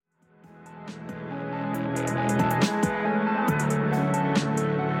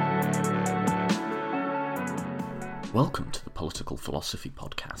Welcome to the Political Philosophy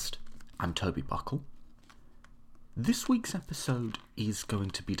Podcast. I'm Toby Buckle. This week's episode is going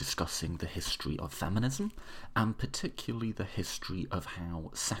to be discussing the history of feminism, and particularly the history of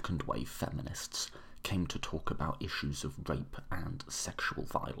how second-wave feminists came to talk about issues of rape and sexual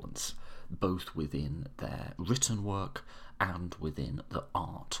violence, both within their written work and within the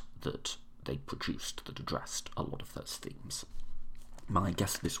art that they produced that addressed a lot of those themes. My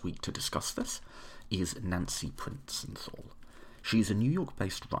guest this week to discuss this is Nancy Princenthal. She's a New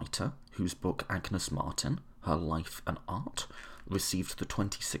York-based writer whose book Agnes Martin, Her Life and Art received the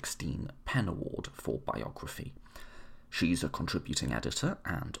 2016 PEN Award for Biography. She's a contributing editor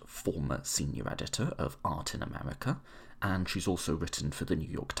and former senior editor of Art in America, and she's also written for the New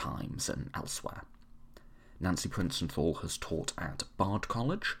York Times and elsewhere. Nancy Princenthal has taught at Bard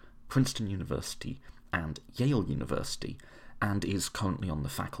College, Princeton University, and Yale University, and is currently on the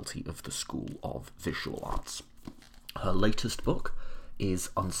faculty of the School of Visual Arts. Her latest book is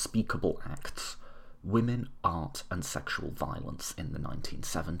Unspeakable Acts: Women, Art and Sexual Violence in the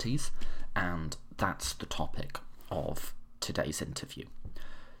 1970s, and that's the topic of today's interview.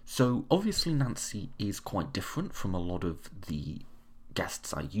 So obviously Nancy is quite different from a lot of the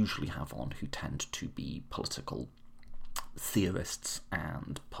guests I usually have on who tend to be political theorists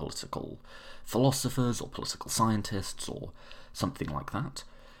and political philosophers or political scientists or something like that.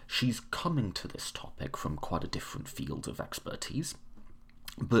 She's coming to this topic from quite a different field of expertise,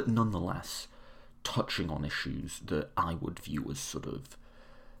 but nonetheless touching on issues that I would view as sort of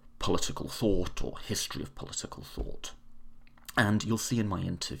political thought or history of political thought. And you'll see in my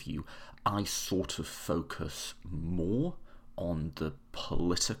interview, I sort of focus more on the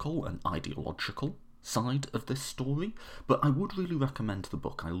political and ideological side of this story, but I would really recommend the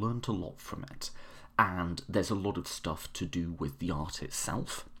book. I learned a lot from it, and there's a lot of stuff to do with the art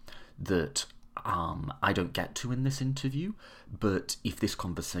itself that I don't get to in this interview, but if this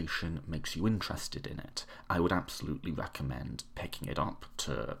conversation makes you interested in it, I would absolutely recommend picking it up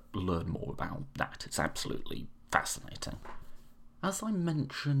to learn more about that. It's absolutely fascinating. As I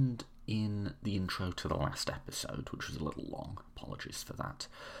mentioned in the intro to the last episode, which was a little long, apologies for that,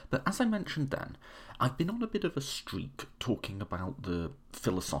 but as I mentioned then, I've been on a bit of a streak talking about the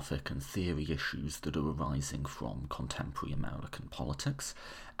philosophic and theory issues that are arising from contemporary American politics,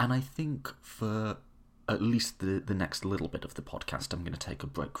 and I think for at least the next little bit of the podcast, I'm going to take a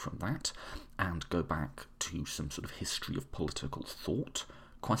break from that and go back to some sort of history of political thought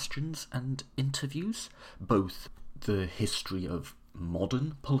questions and interviews, both the history of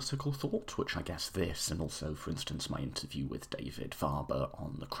modern political thought, which I guess this, and also, for instance, my interview with David Farber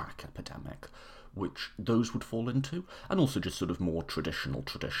on the crack epidemic, which those would fall into, and also just sort of more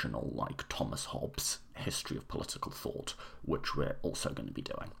traditional, like Thomas Hobbes' history of political thought, which we're also going to be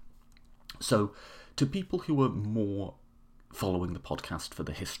doing. So, to people who are more following the podcast for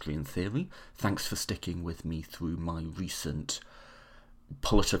the history and theory, thanks for sticking with me through my recent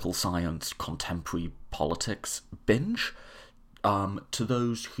political science, contemporary politics binge. To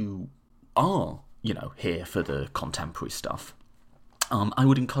those who are, here for the contemporary stuff, I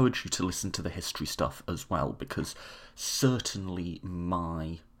would encourage you to listen to the history stuff as well, because certainly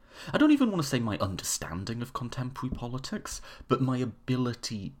I don't even want to say my understanding of contemporary politics, but my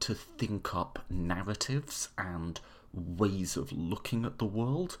ability to think up narratives and ways of looking at the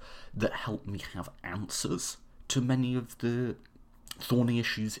world that help me have answers to many of the thorny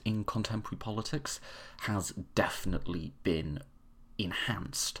issues in contemporary politics has definitely been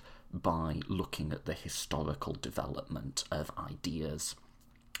enhanced by looking at the historical development of ideas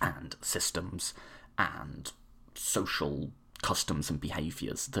and systems and social customs and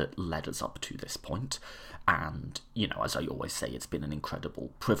behaviours that led us up to this point. And, as I always say, it's been an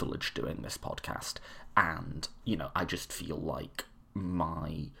incredible privilege doing this podcast. And, I just feel like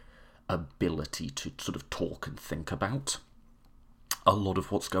my ability to sort of talk and think about a lot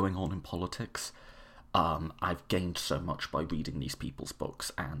of what's going on in politics, I've gained so much by reading these people's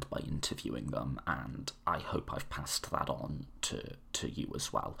books and by interviewing them, and I hope I've passed that on to you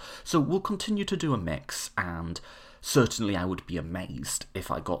as well. So we'll continue to do a mix, and certainly I would be amazed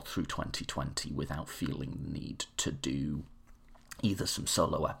if I got through 2020 without feeling the need to do either some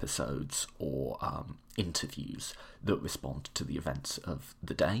solo episodes or interviews that respond to the events of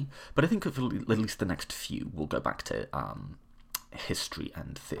the day. But I think at least the next few, we'll go back to history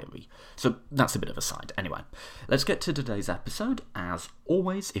and theory. So that's a bit of a side. Anyway, let's get to today's episode. As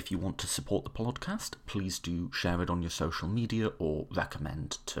always, if you want to support the podcast, please do share it on your social media or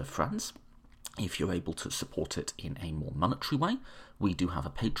recommend to friends. if you're able to support it in a more monetary way, we do have a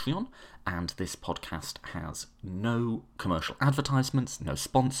Patreon, and this podcast has no commercial advertisements, no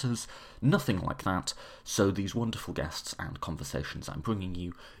sponsors, nothing like that. So these wonderful guests and conversations I'm bringing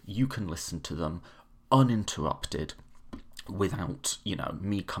you, you can listen to them uninterrupted without,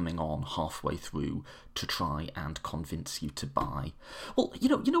 me coming on halfway through to try and convince you to buy. Well, you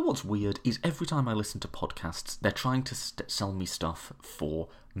know what's weird is every time I listen to podcasts, they're trying to sell me stuff for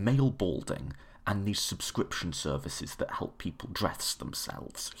male balding and these subscription services that help people dress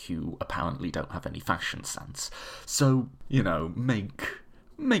themselves who apparently don't have any fashion sense. So,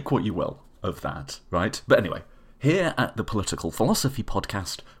 make what you will of that, right? But anyway, here at the Political Philosophy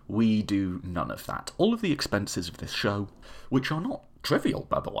Podcast, we do none of that. All of the expenses of this show, which are not trivial,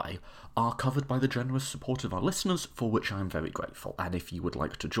 by the way, are covered by the generous support of our listeners, for which I am very grateful. And if you would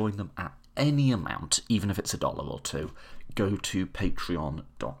like to join them at any amount, even if it's $1 or $2, go to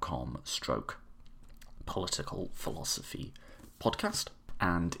patreon.com/Political Philosophy Podcast,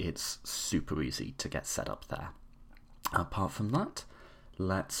 and it's super easy to get set up there. Apart from that,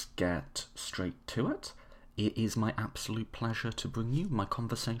 let's get straight to it. It is my absolute pleasure to bring you my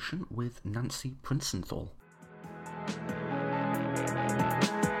conversation with Nancy Princenthal.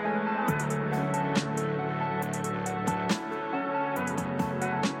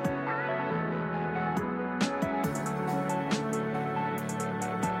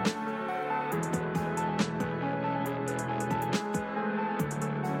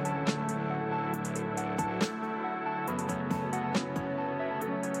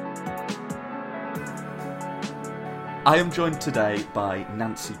 I am joined today by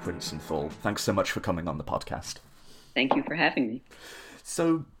Nancy Princenthal. Thanks so much for coming on the podcast. Thank you for having me.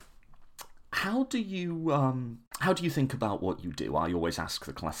 So, how do you think about what you do? I always ask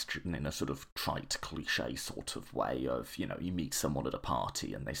the question in a sort of trite, cliche sort of way of, you meet someone at a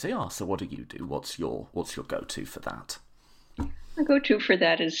party and they say, so what do you do? What's your go-to for that? My go-to for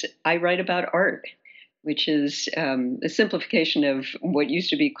that is I write about art, which is a simplification of what used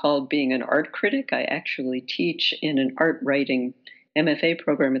to be called being an art critic. I actually teach in an art writing MFA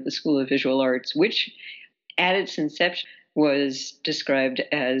program at the School of Visual Arts, which at its inception was described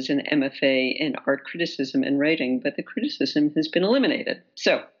as an MFA in art criticism and writing, but the criticism has been eliminated.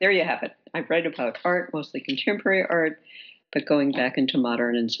 So there you have it. I write about art, mostly contemporary art, but going back into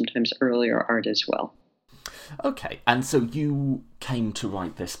modern and sometimes earlier art as well. Okay, and so you came to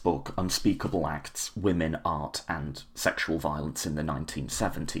write this book, Unspeakable Acts, Women, Art and Sexual Violence in the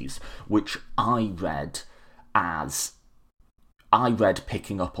 1970s, which I read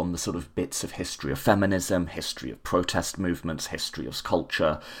picking up on the sort of bits of history of feminism, history of protest movements, history of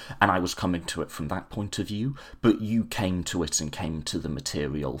culture, and I was coming to it from that point of view, but you came to it and came to the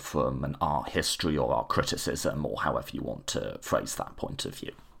material from an art history or art criticism, or however you want to phrase that point of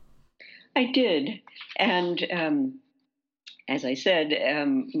view. I did, and as I said,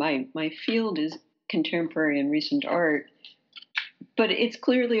 my field is contemporary and recent art, but it's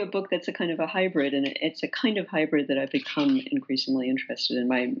clearly a book that's a kind of a hybrid, and it's a kind of hybrid that I've become increasingly interested in.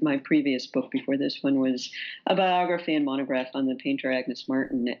 My previous book before this one was a biography and monograph on the painter Agnes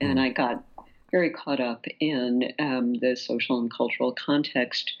Martin, and I got very caught up in the social and cultural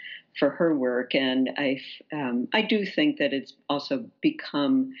context for her work, and I do think that it's also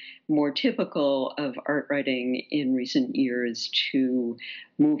become more typical of art writing in recent years to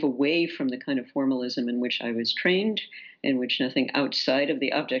move away from the kind of formalism in which I was trained, in which nothing outside of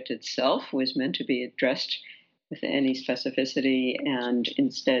the object itself was meant to be addressed with any specificity, and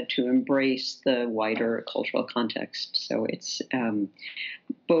instead to embrace the wider cultural context. So it's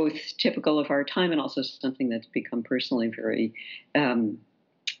both typical of our time and also something that's become personally very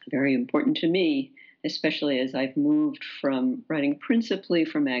very important to me, especially as I've moved from writing principally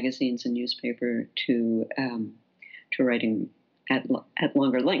for magazines and newspaper to writing at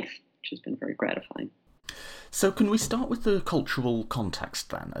longer length, which has been very gratifying. So can we start with the cultural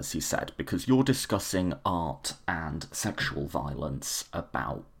context then, as you said, because you're discussing art and sexual violence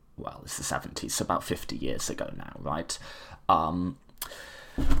about, well, it's the 70s, so about 50 years ago now, right?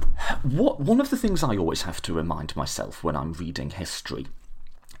 One of the things I always have to remind myself when I'm reading history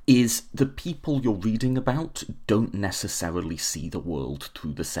is the people you're reading about don't necessarily see the world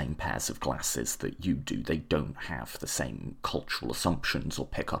through the same pairs of glasses that you do. They don't have the same cultural assumptions or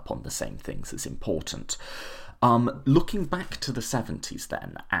pick up on the same things as important. Looking back to the 70s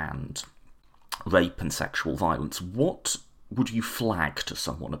then, and rape and sexual violence, what would you flag to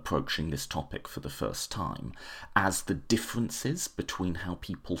someone approaching this topic for the first time as the differences between how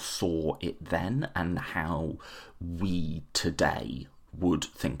people saw it then and how we today would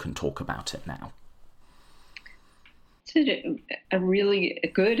think and talk about it now? a really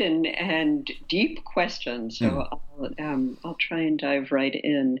good and deep question. So I'll try and dive right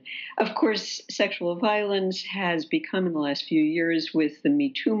in. Of course, sexual violence has become in the last few years with the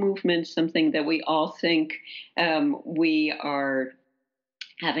Me Too movement something that we all think we are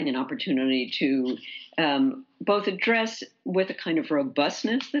having an opportunity to both address with a kind of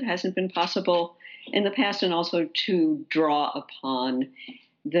robustness that hasn't been possible in the past, and also to draw upon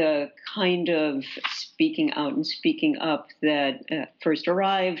the kind of speaking out and speaking up that first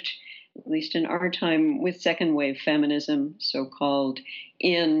arrived, at least in our time, with second wave feminism, so called,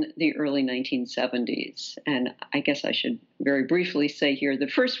 in the early 1970s. And I guess I should very briefly say here the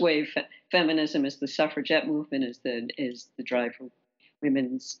first wave feminism is the suffragette movement, is the drive for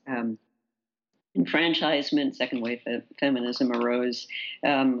women's enfranchisement. Second wave feminism arose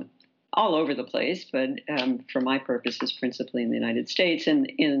all over the place, but for my purposes, principally in the United States and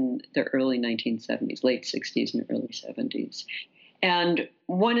in the early 1970s, late 60s and early 70s. And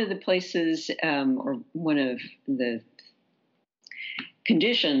one of the places, or one of the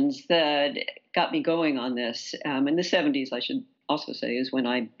conditions that got me going on this in the 70s, I should also say, is when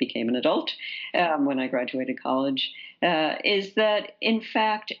I became an adult, when I graduated college, is that, in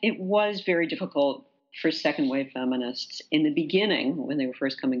fact, it was very difficult for second wave feminists in the beginning, when they were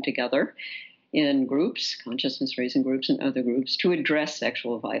first coming together in groups, consciousness raising groups and other groups, to address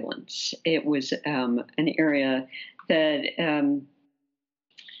sexual violence. It was an area that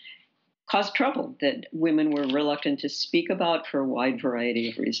caused trouble, that women were reluctant to speak about for a wide variety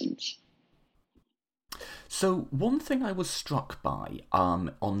of reasons. So one thing I was struck by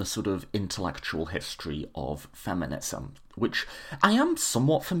on the sort of intellectual history of feminism, which I am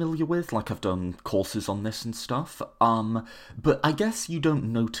somewhat familiar with, like I've done courses on this and stuff, but I guess you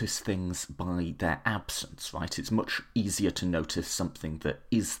don't notice things by their absence, right? It's much easier to notice something that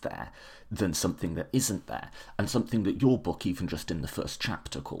is there than something that isn't there. And something that your book, even just in the first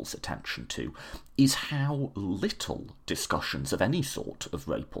chapter, calls attention to is how little discussions of any sort of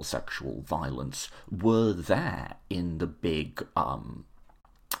rape or sexual violence were there in the big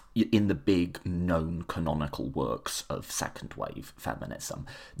known canonical works of second wave feminism.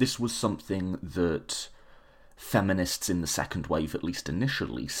 This was something that feminists in the second wave, at least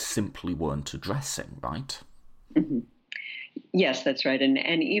initially, simply weren't addressing, right? Mm-hmm. Yes, that's right. And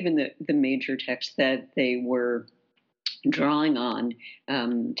even the major texts that they were drawing on,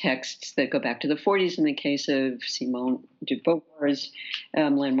 texts that go back to the 40s in the case of Simone de Beauvoir's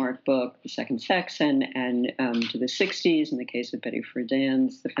landmark book, The Second Sex, and to the 60s in the case of Betty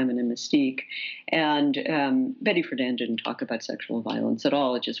Friedan's The Feminine Mystique. And Betty Friedan didn't talk about sexual violence at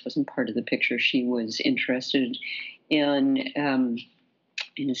all. It just wasn't part of the picture she was interested in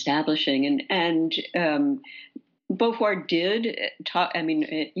establishing. And Beauvoir did talk. I mean,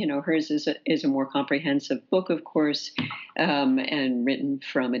 hers is a more comprehensive book, of course, and written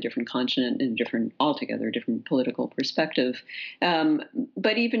from a different continent and altogether different political perspective.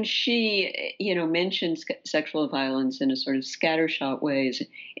 But even she, mentions sexual violence in a sort of scattershot ways,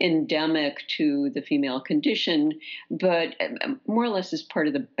 endemic to the female condition, but more or less as part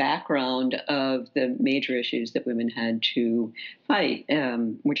of the background of the major issues that women had to fight,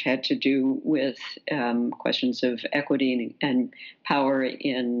 which had to do with questions of equity and power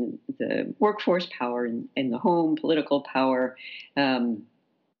in the workforce, power in the home, political power. And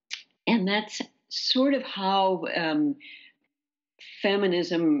that's sort of how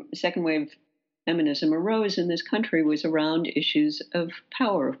second wave feminism arose in this country, was around issues of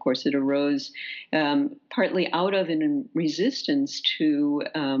power. Of course, it arose partly out of and in resistance to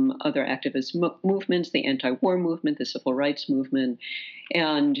other activist movements, the anti-war movement, the civil rights movement,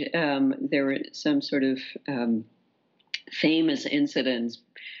 and there were some sort of famous incidents.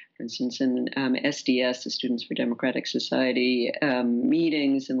 For instance, in SDS, the Students for Democratic Society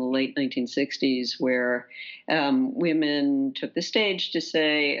meetings in the late 1960s, where women took the stage to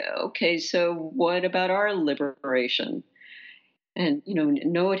say, okay, so what about our liberation? And,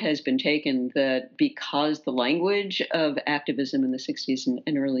 note has been taken that because the language of activism in the 60s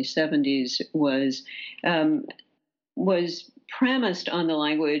and early 70s was premised on the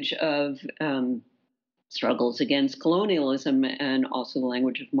language of struggles against colonialism and also the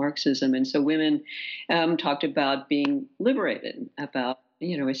language of Marxism. And so women talked about being liberated, about,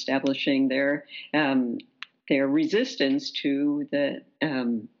 establishing their resistance to the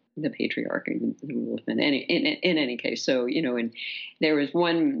patriarchy, the rule of men. In any case, so, and there was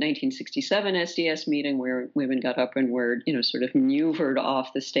one 1967 SDS meeting where women got up and were, sort of maneuvered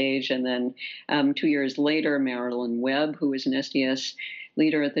off the stage. And then 2 years later, Marilyn Webb, who was an SDS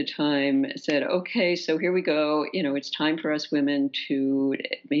leader at the time, said, okay, so here we go. It's time for us women to,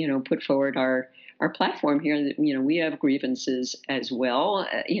 put forward our our platform here that, we have grievances as well.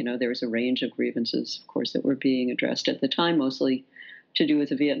 There was a range of grievances, of course, that were being addressed at the time, mostly to do with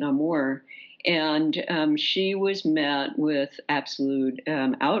the Vietnam War. And she was met with absolute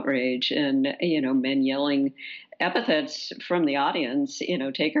outrage and, men yelling epithets from the audience,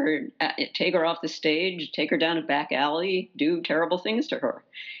 take her off the stage, take her down a back alley, do terrible things to her.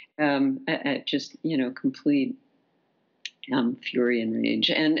 Just, complete fury and rage.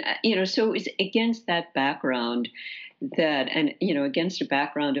 And, so it was against that background against a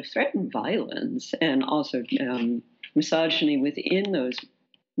background of threatened violence and also misogyny within those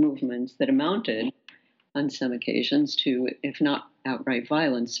movements that amounted on some occasions to, if not outright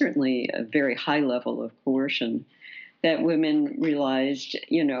violence, certainly a very high level of coercion, that women realized,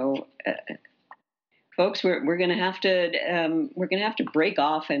 folks, we're going to have to break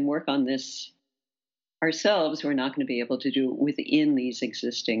off and work on this ourselves. We're not going to be able to do it within these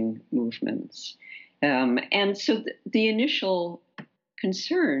existing movements. And so the initial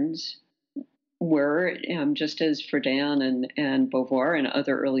concerns were, just as Friedan and Beauvoir and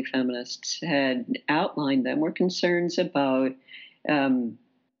other early feminists had outlined them, were concerns about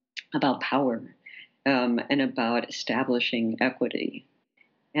power and about establishing equity.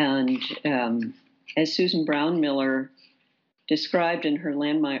 And as Susan Brown Miller described in her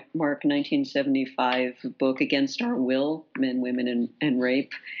landmark 1975 book Against Our Will: Men, Women, and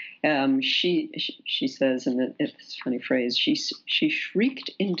Rape, she says, and it's a funny phrase, she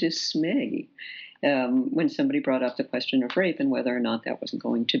shrieked in dismay when somebody brought up the question of rape and whether or not that wasn't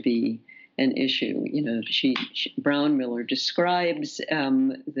going to be an issue. Brown Miller describes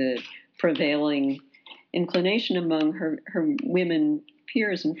the prevailing inclination among her women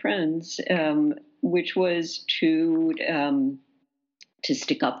peers and friends, which was to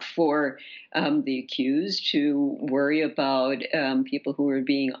stick up for the accused, to worry about people who were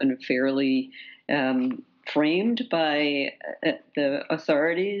being unfairly framed by the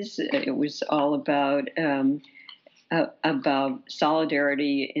authorities. It was all about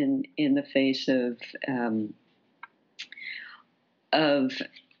solidarity in the face of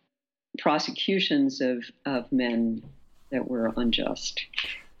prosecutions of men that were unjust.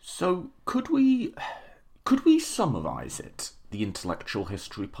 So could we summarize it, the intellectual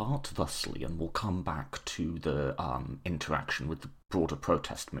history part, thusly, and we'll come back to the interaction with the broader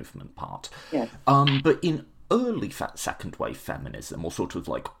protest movement part. Yes. But in early second wave feminism, or sort of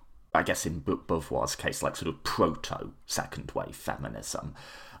like, I guess in Beauvoir's case, like sort of proto second wave feminism,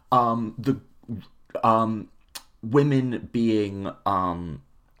 the women being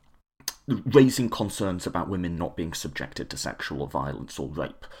raising concerns about women not being subjected to sexual violence or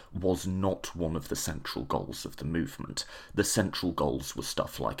rape was not one of the central goals of the movement. The central goals were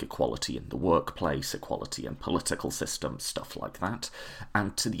stuff like equality in the workplace, equality in political systems, stuff like that.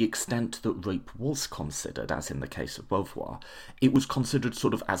 And to the extent that rape was considered, as in the case of Beauvoir, it was considered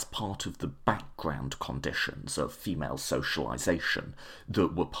sort of as part of the background conditions of female socialization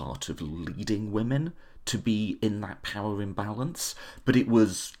that were part of leading women to be in that power imbalance, but it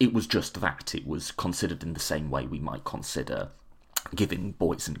was just that. It was considered in the same way we might consider giving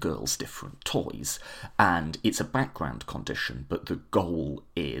boys and girls different toys, and it's a background condition, but the goal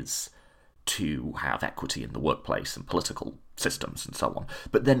is to have equity in the workplace and political systems and so on.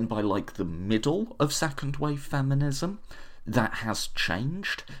 But then by like the middle of second wave feminism, that has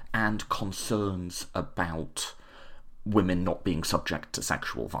changed, and concerns about women not being subject to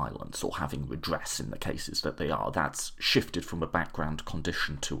sexual violence or having redress in the cases that they are, that's shifted from a background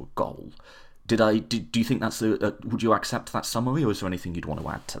condition to a goal. Do you think that's would you accept that summary, or is there anything you'd want to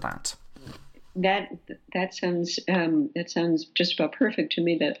add to that? That sounds just about perfect to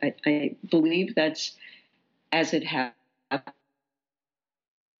me. That I believe that's as it happened.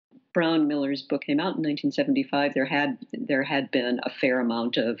 Brown Miller's book came out in 1975, there had been a fair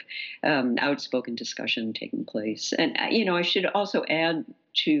amount of outspoken discussion taking place, and I should also add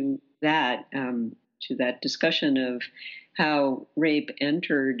to that discussion of how rape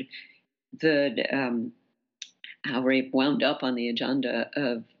entered how rape wound up on the agenda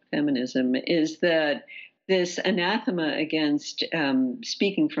of feminism is that this anathema against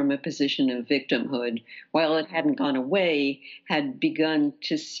speaking from a position of victimhood, while it hadn't gone away, had begun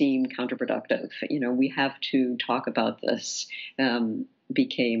to seem counterproductive. We have to talk about this,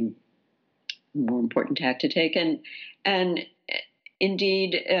 became a more important tack to take. And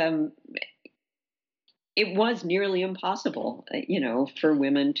indeed, it was nearly impossible, for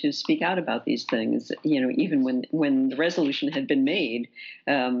women to speak out about these things. Even when the resolution had been made,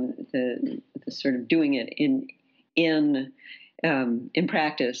 the sort of doing it in in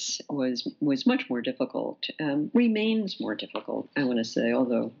practice was much more difficult, remains more difficult, I want to say,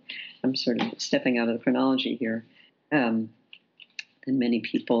 although I'm sort of stepping out of the chronology here, than many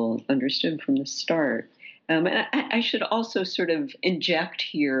people understood from the start. And I should also sort of inject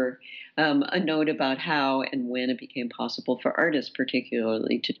here a note about how and when it became possible for artists,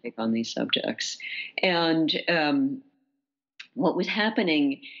 particularly, to take on these subjects. And what was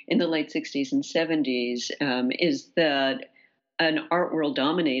happening in the late 60s and 70s is that an art world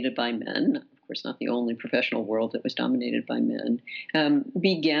dominated by men, of course, not the only professional world that was dominated by men,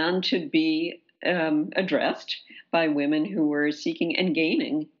 began to be addressed by women who were seeking and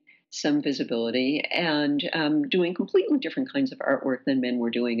gaining some visibility and doing completely different kinds of artwork than men were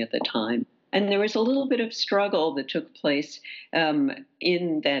doing at the time. And there was a little bit of struggle that took place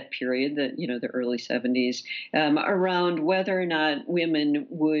in that period, the early 70s, around whether or not women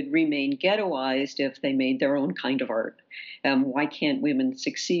would remain ghettoized if they made their own kind of art. Why can't women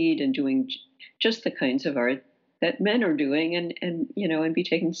succeed in doing just the kinds of art that men are doing, and be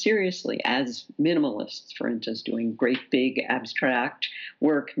taken seriously as minimalists, for instance, doing great big abstract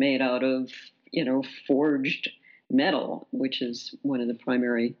work made out of forged metal, which is one of the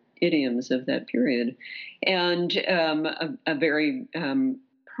primary idioms of that period. And a very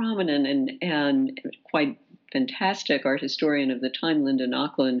prominent and quite fantastic art historian of the time, Linda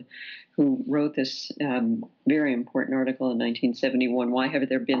Nochlin, who wrote this very important article in 1971, Why Have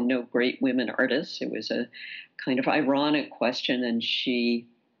There Been No Great Women Artists? It was a kind of ironic question, and she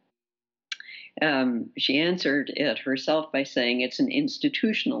answered it herself by saying it's an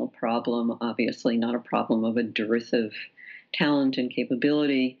institutional problem, obviously not a problem of a dearth of talent and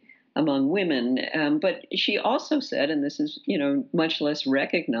capability among women. But she also said, and this is, much less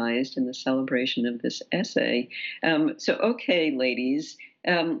recognized in the celebration of this essay, so, okay, ladies,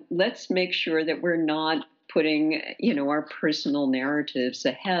 let's make sure that we're not putting, our personal narratives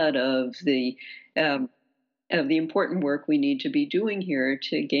ahead of the important work we need to be doing here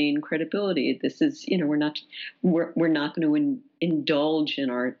to gain credibility. This is, we're not going to indulge in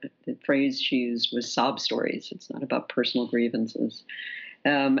the phrase she used was sob stories. It's not about personal grievances.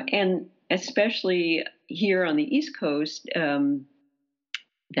 And especially here on the East Coast,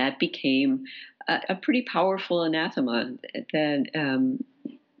 that became a pretty powerful anathema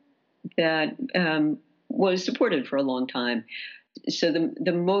that was supported for a long time. So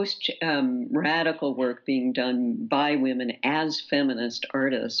the most radical work being done by women as feminist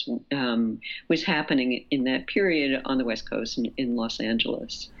artists was happening in that period on the West Coast in Los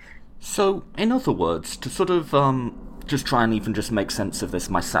Angeles. So, in other words, to sort of just try and even just make sense of this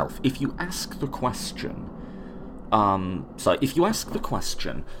myself, if you ask the question,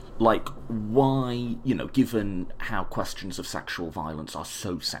 like, why, given how questions of sexual violence are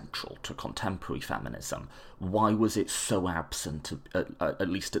so central to contemporary feminism, why was it so absent, at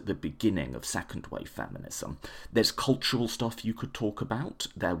least at the beginning of second wave feminism? There's cultural stuff you could talk about.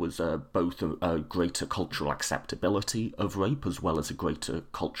 There was both a greater cultural acceptability of rape as well as a greater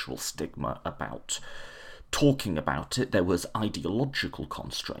cultural stigma about talking about it. There was ideological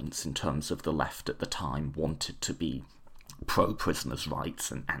constraints in terms of the left at the time wanted to be pro-prisoners' rights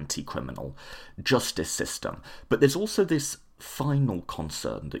and anti-criminal justice system. But there's also this final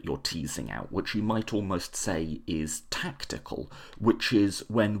concern that you're teasing out, which you might almost say is tactical, which is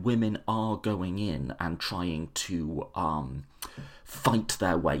when women are going in and trying to fight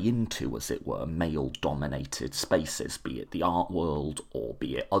their way into, as it were, male-dominated spaces, be it the art world or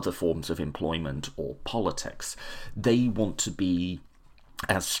be it other forms of employment or politics. They want to be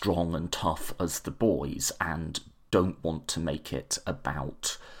as strong and tough as the boys and don't want to make it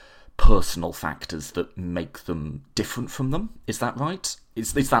about personal factors that make them different from them. Is that right?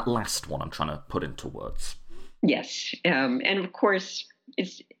 Is that last one I'm trying to put into words? Yes. And of course,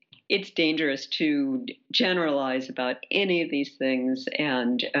 it's dangerous to generalize about any of these things.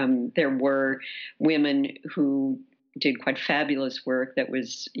 And there were women who did quite fabulous work that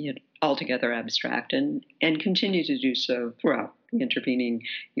was altogether abstract and continue to do so throughout the intervening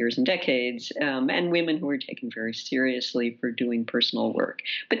years and decades, and women who were taken very seriously for doing personal work.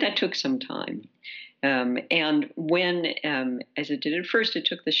 But that took some time. And when, as it did at first, it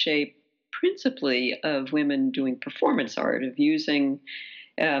took the shape principally of women doing performance art, of using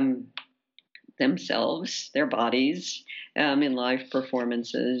themselves, their bodies, in live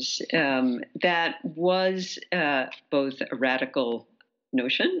performances. That was both a radical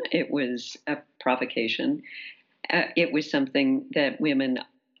notion, it was a provocation, it was something that women,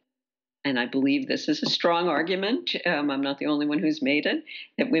 and I believe this is a strong argument, I'm not the only one who's made it,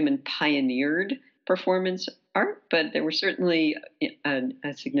 that women pioneered performance art, but there were certainly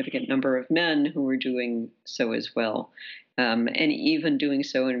a significant number of men who were doing so as well, and even doing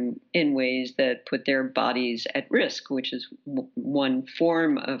so in ways that put their bodies at risk, which is one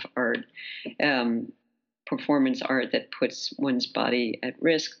form of art. Performance art that puts one's body at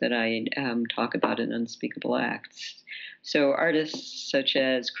risk that I talk about in Unspeakable Acts. So artists such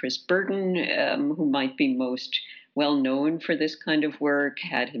as Chris Burton, who might be most well known for this kind of work,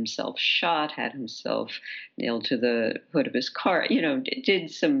 had himself shot, had himself nailed to the hood of his car, did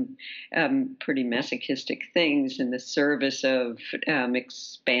some pretty masochistic things in the service of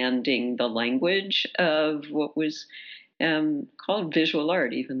expanding the language of what was called visual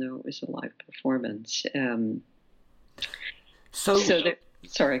art, even though it was a live performance.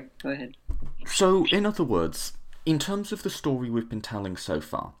 Sorry, go ahead. So, in other words, in terms of the story we've been telling so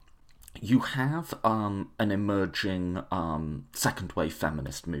far, you have an emerging second wave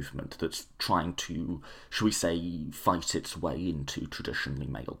feminist movement that's trying to, shall we say, fight its way into traditionally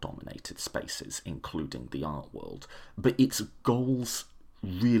male-dominated spaces, including the art world. But its goals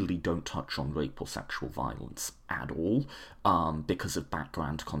really don't touch on rape or sexual violence at all, because of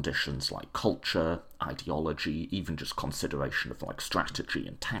background conditions like culture, ideology, even just consideration of like strategy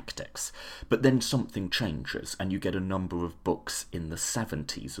and tactics. But then something changes, and you get a number of books in the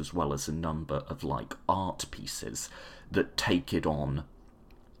 70s, as well as a number of like art pieces that take it on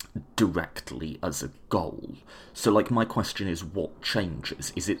directly as a goal. So like my question is, what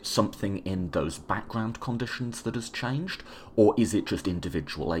changes? Is it something in those background conditions that has changed, or is it just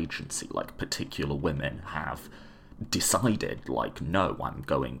individual agency, like particular women have decided like, no, I'm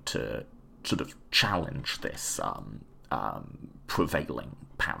going to sort of challenge this prevailing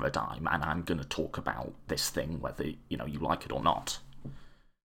paradigm, and I'm going to talk about this thing whether you like it or not?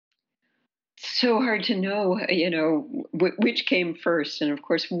 So hard to know, which came first. And of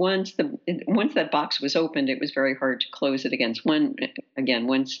course, once that box was opened, it was very hard to close it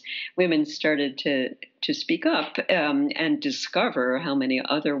once women started to speak up and discover how many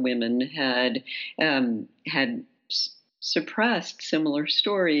other women had suppressed similar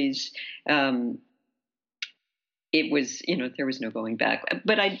stories. It was, there was no going back.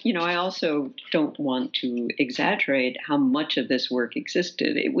 But I also don't want to exaggerate how much of this work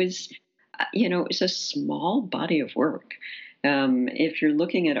existed. It was a small body of work. If you're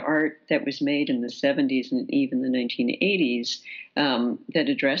looking at art that was made in the 70s and even the 1980s that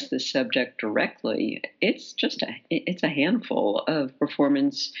addressed this subject directly, it's a handful of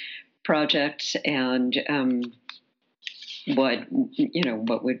performance projects and what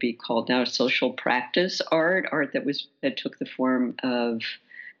would be called now social practice art that took the form of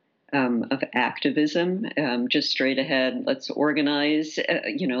activism, just straight ahead. Let's organize,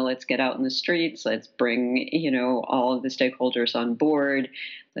 let's get out in the streets. Let's bring, all of the stakeholders on board.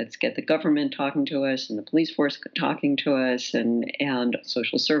 Let's get the government talking to us and the police force talking to us and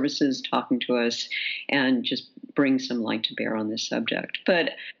social services talking to us, and just bring some light to bear on this subject.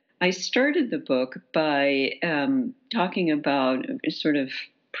 But I started the book by talking about sort of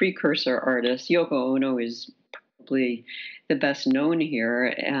precursor artists. Yoko Ono is probably the best known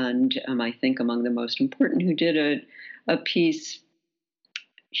here, and I think among the most important, who did a piece.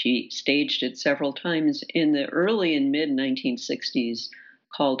 She staged it several times in the early and mid 1960s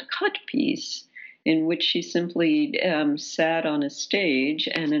called Cut Piece, in which she simply sat on a stage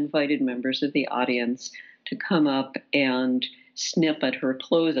and invited members of the audience to come up and snip at her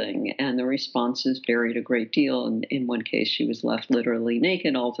clothing, and the responses varied a great deal. And in one case, she was left literally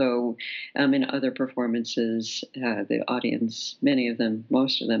naked, although in other performances, the audience, many of them,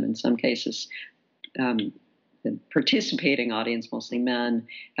 most of them in some cases, the participating audience, mostly men,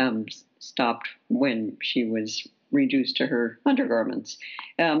 stopped when she was reduced to her undergarments.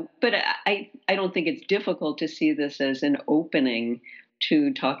 But I don't think it's difficult to see this as an opening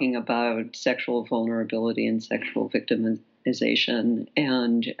to talking about sexual vulnerability and sexual victimization.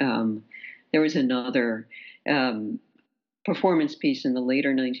 And there was another performance piece in the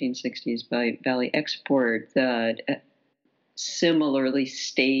later 1960s by Valley Export that similarly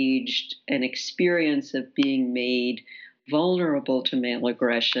staged an experience of being made vulnerable to male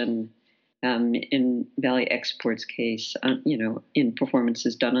aggression, in Valley Export's case, in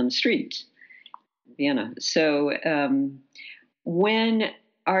performances done on the streets in Vienna. So when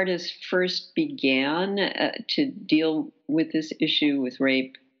artists first began to deal with this issue with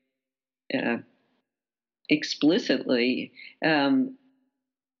rape explicitly, there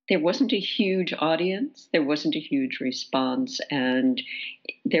wasn't a huge audience, there wasn't a huge response, and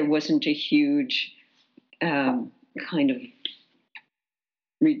there wasn't a huge kind of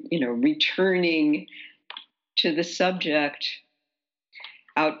returning to the subject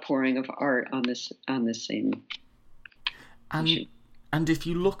outpouring of art on this same issue. And if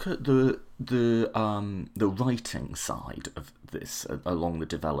you look at the writing side of this, along the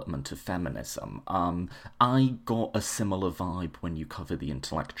development of feminism, I got a similar vibe when you cover the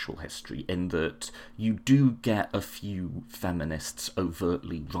intellectual history, in that you do get a few feminists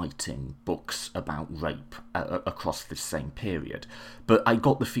overtly writing books about rape across this same period. But I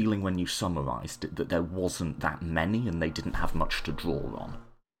got the feeling when you summarised it that there wasn't that many, and they didn't have much to draw on.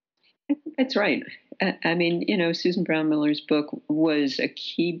 That's right. I mean, Susan Brown Miller's book was a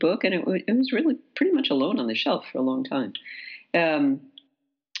key book, and it was really pretty much alone on the shelf for a long time. And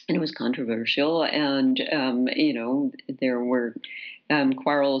it was controversial, and, there were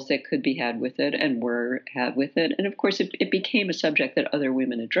quarrels that could be had with it and were had with it. And of course, it became a subject that other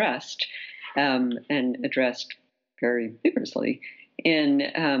women addressed, and addressed very vigorously in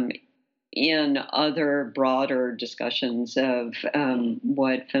other broader discussions of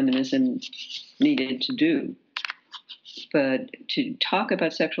what feminism needed to do. But to talk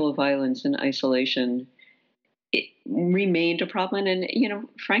about sexual violence in isolation, it remained a problem. And,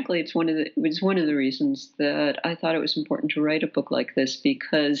 frankly, it was one of the reasons that I thought it was important to write a book like this,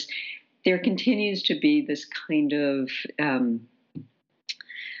 because there continues to be this kind of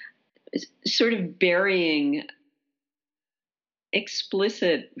sort of burying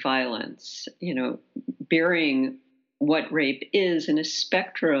explicit violence, burying what rape is in a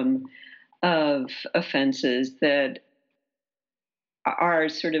spectrum of offenses that are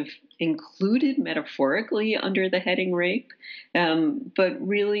sort of included metaphorically under the heading rape, but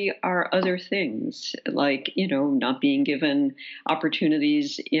really are other things, like, not being given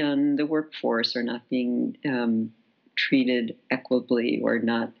opportunities in the workforce, or not being treated equitably, or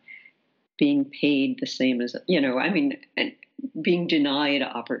not being paid the same as, being denied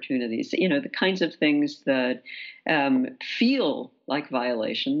opportunities, the kinds of things that feel like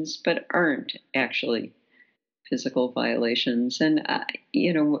violations but aren't actually physical violations. And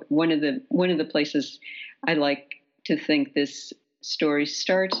one of the places I like to think this story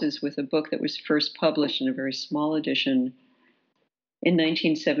starts is with a book that was first published in a very small edition in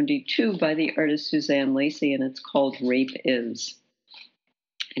 1972 by the artist Suzanne Lacy, and it's called Rape Is.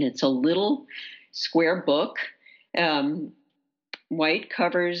 And it's a little square book, white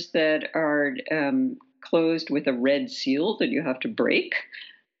covers that are closed with a red seal that you have to break.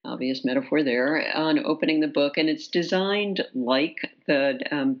 Obvious metaphor there on opening the book. And it's designed like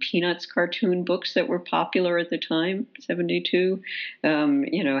the Peanuts cartoon books that were popular at the time, 72.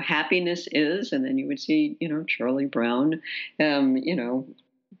 Happiness is, and then you would see, Charlie Brown,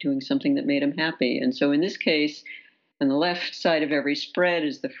 doing something that made him happy. And so in this case, on the left side of every spread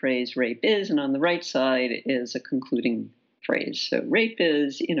is the phrase rape is, and on the right side is a concluding phrase. So rape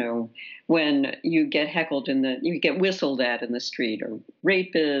is, when you get heckled you get whistled at in the street, or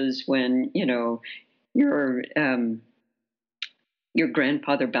rape is when, your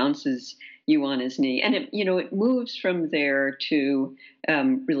grandfather bounces you on his knee. And it moves from there to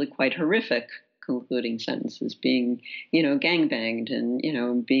really quite horrific concluding sentences, being, gangbanged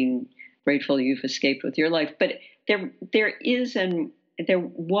and, being grateful you've escaped with your life. But there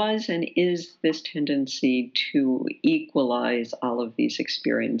was and is this tendency to equalize all of these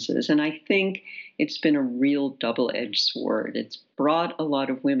experiences. And I think it's been a real double-edged sword. It's brought a lot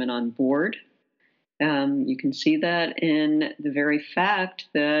of women on board. You can see that in the very fact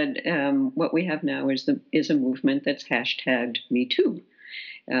that what we have now is a movement that's hashtagged Me Too.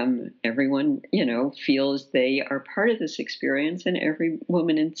 Everyone, feels they are part of this experience, and every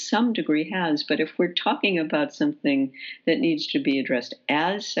woman in some degree has. But if we're talking about something that needs to be addressed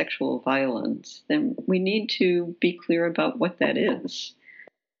as sexual violence, then we need to be clear about what that is.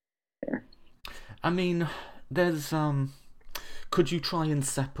 I mean, there's, could you try and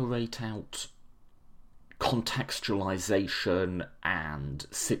separate out contextualization and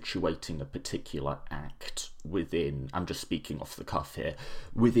situating a particular act within, I'm just speaking off the cuff here,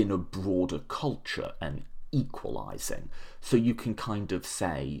 within a broader culture and equalizing? So you can kind of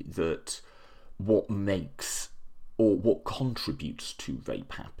say that what makes or what contributes to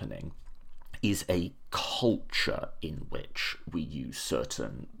rape happening is a culture in which we use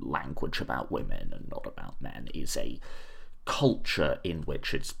certain language about women and not about men, is a culture in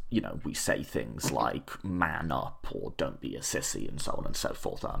which it's, we say things like man up or don't be a sissy and so on and so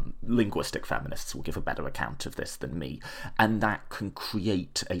forth. Linguistic feminists will give a better account of this than me. And that can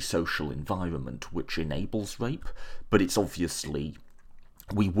create a social environment which enables rape, but it's obviously,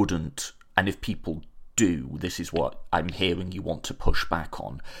 we wouldn't, and if people do, this is what I'm hearing you want to push back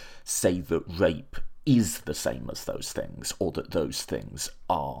on, say that rape is the same as those things, or that those things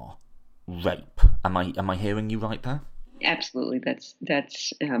are rape. Am I hearing you right there? Absolutely.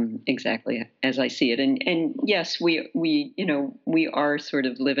 That's exactly as I see it. And yes, we are sort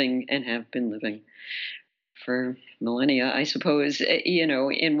of living and have been living for millennia, I suppose,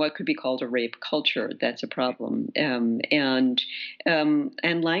 in what could be called a rape culture. That's a problem. And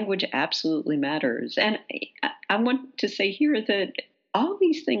language absolutely matters. And I want to say here that all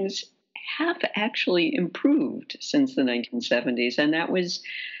these things have actually improved since the 1970s. And that was,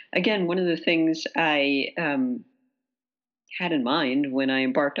 again, one of the things I had in mind when I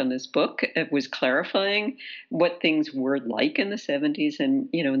embarked on this book. It was clarifying what things were like in the 70s and,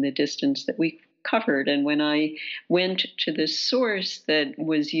 in the distance that we covered. And when I went to this source that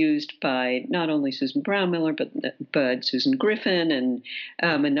was used by not only Susan Brownmiller, but Susan Griffin and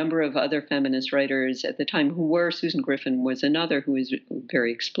a number of other feminist writers at the time who were, Susan Griffin was another who was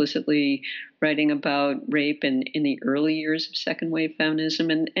very explicitly writing about rape in the early years of second wave feminism.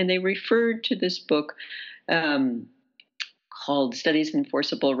 And they referred to this book called Studies in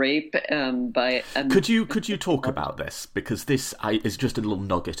Forcible Rape by... Could you talk about this? Because this is just a little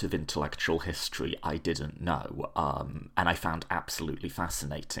nugget of intellectual history I didn't know, and I found absolutely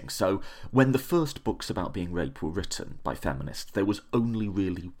fascinating. So when the first books about being raped were written by feminists, there was only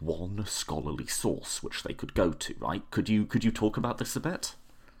really one scholarly source which they could go to, right? Could you talk about this a bit?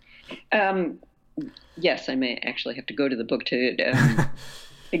 Yes, I may actually have to go to the book to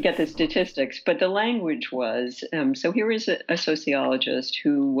get the statistics, but the language was, so here was a sociologist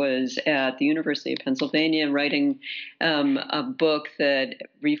who was at the University of Pennsylvania writing a book that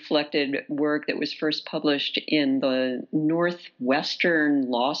reflected work that was first published in the Northwestern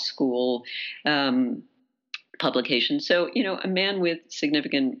Law School publication. So, a man with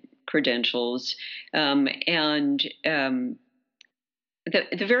significant credentials, and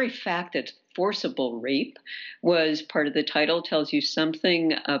the very fact that forcible rape was part of the title tells you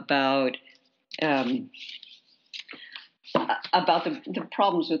something about the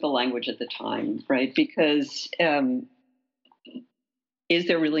problems with the language at the time, right? Because is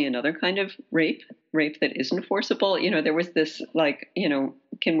there really another kind of rape that isn't forcible? There was this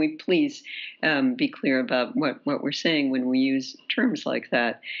can we please be clear about what we're saying when we use terms like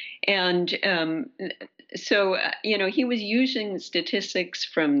that? And so he was using statistics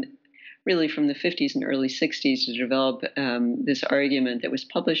from the 50s and early 60s to develop this argument that was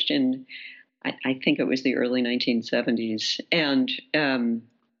published in, I think it was the early 1970s, and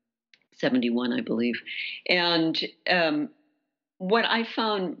 71, I believe. And what I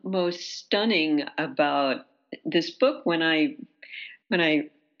found most stunning about this book when I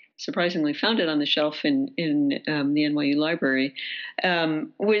surprisingly found it on the shelf in the NYU library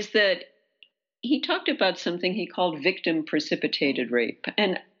was that he talked about something he called victim precipitated rape.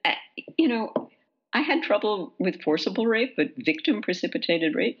 And, I had trouble with forcible rape, but victim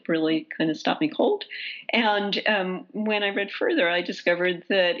precipitated rape really kind of stopped me cold. And when I read further, I discovered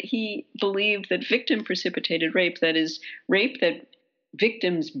that he believed that victim precipitated rape, that is, rape that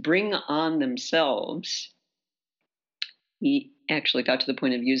victims bring on themselves, he actually got to the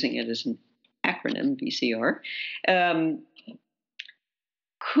point of using it as an acronym, VCR,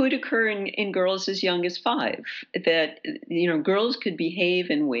 could occur in girls as young as 5. That girls could behave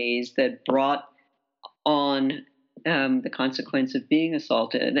in ways that brought on the consequence of being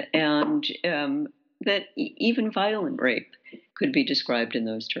assaulted, and that even violent rape could be described in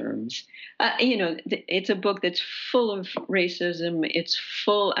those terms. It's a book that's full of racism. It's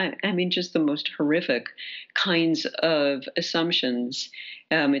full, just the most horrific kinds of assumptions.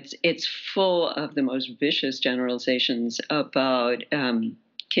 It's full of the most vicious generalizations about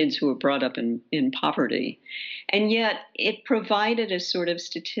kids who were brought up in poverty. And yet it provided a sort of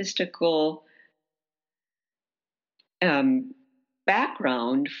statistical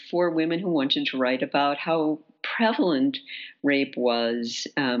background for women who wanted to write about how prevalent rape was.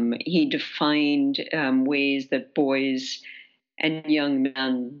 He defined ways that boys and young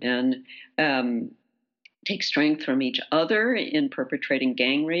men take strength from each other in perpetrating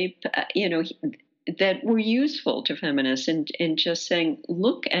gang rape. That were useful to feminists in just saying,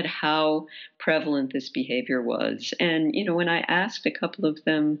 look at how prevalent this behavior was. And, when I asked a couple of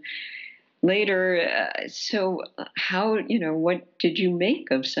them later, so how, what did you make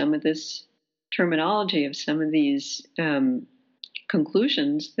of some of this terminology, of some of these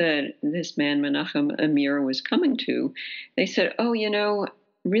conclusions that this man, Menachem Amir, was coming to? They said, oh,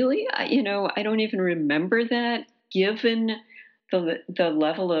 really? I don't even remember that, given the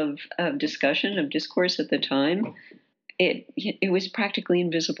level of discussion, of discourse at the time. It was practically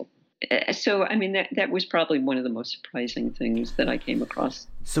invisible. So, I mean, that was probably one of the most surprising things that I came across.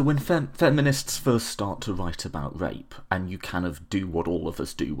 So when feminists first start to write about rape, and you kind of do what all of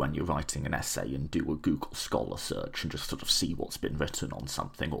us do when you're writing an essay and do a Google Scholar search and just sort of see what's been written on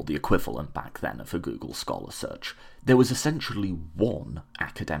something, or the equivalent back then of a Google Scholar search, there was essentially one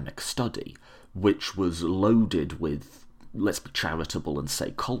academic study which was loaded with, let's be charitable and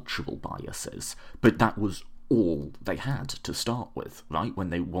say, cultural biases, but that was all they had to start with, right? When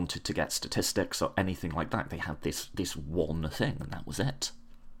they wanted to get statistics or anything like that, they had this one thing, and that was it.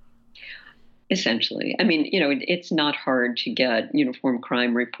 Essentially. I mean, it's not hard to get uniform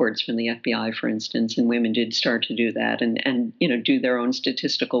crime reports from the FBI, for instance, and women did start to do that and do their own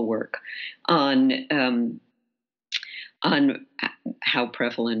statistical work on how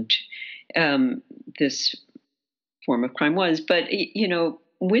prevalent this form of crime was. But,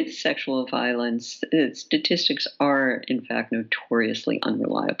 with sexual violence, statistics are, in fact, notoriously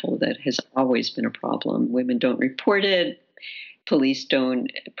unreliable. That has always been a problem. Women don't report it. Police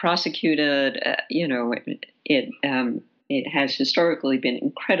don't prosecute it. It has historically been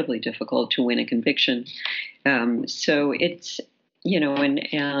incredibly difficult to win a conviction. So it's,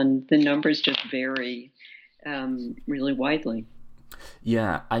 and the numbers just vary really widely.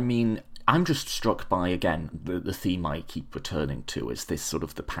 Yeah, I mean, I'm just struck by, again, the theme I keep returning to is this sort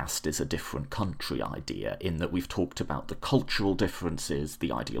of the past is a different country idea, in that we've talked about the cultural differences,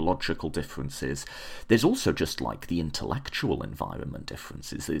 the ideological differences. There's also just like the intellectual environment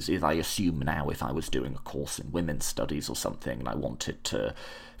differences. Is I assume now if I was doing a course in women's studies or something and I wanted to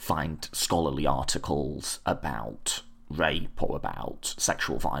find scholarly articles about rape or about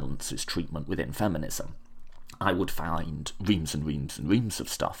sexual violence's treatment within feminism, I would find reams and reams and reams of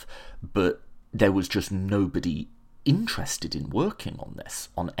stuff, but there was just nobody interested in working on this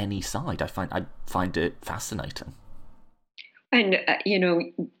on any side. I find it fascinating. And,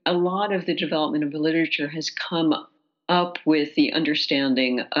 a lot of the development of the literature has come up with the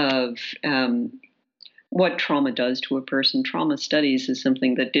understanding of what trauma does to a person. Trauma studies is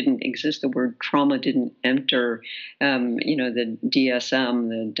something that didn't exist. The word trauma didn't enter, the DSM,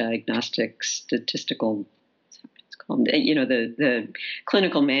 the Diagnostic Statistical, the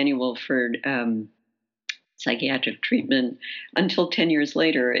clinical manual for psychiatric treatment until 10 years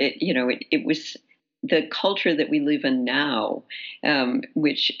later. It was the culture that we live in now,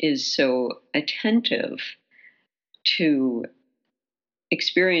 which is so attentive to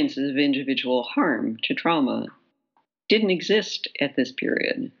experiences of individual harm, to trauma, didn't exist at this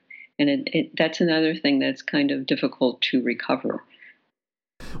period. And that's another thing that's kind of difficult to recover.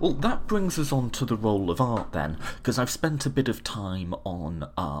 Well, that brings us on to the role of art then, because I've spent a bit of time on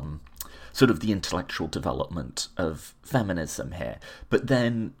sort of the intellectual development of feminism here, but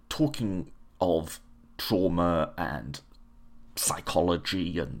then talking of trauma and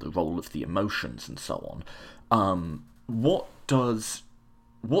psychology and the role of the emotions and so on, what does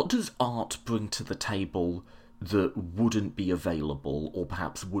art bring to the table that wouldn't be available, or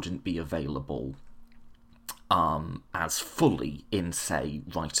perhaps wouldn't be available as fully in, say,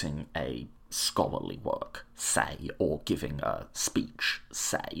 writing a scholarly work, say, or giving a speech,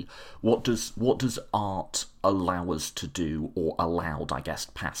 say? What does art allow us to do, or allowed, I guess,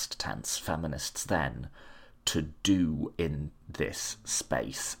 past tense, feminists then to do in this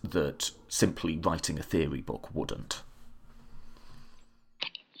space that simply writing a theory book wouldn't?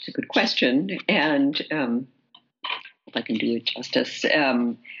 It's a good question, and if I can do it justice.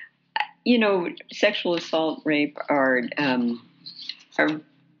 Sexual assault, rape are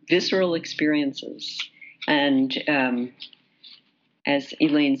visceral experiences. And as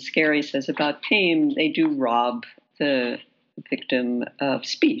Elaine Scarry says about pain, they do rob the victim of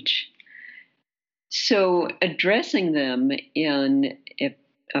speech. So addressing them in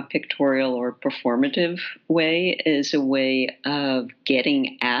a pictorial or performative way is a way of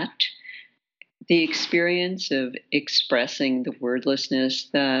getting at the experience of expressing the wordlessness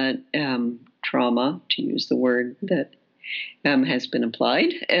that trauma, to use the word that has been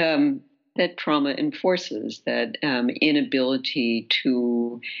applied, that trauma enforces, that inability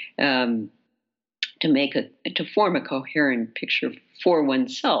to form a coherent picture for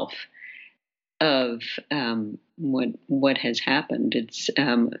oneself of what has happened. It's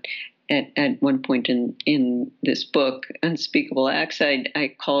at one point in this book, Unspeakable Acts,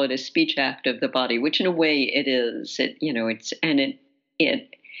 I call it a speech act of the body, which in a way it is. It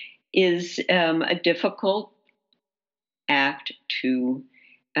is a difficult act to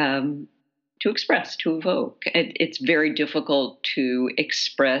express, to evoke. It's very difficult to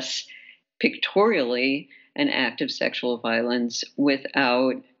express pictorially an act of sexual violence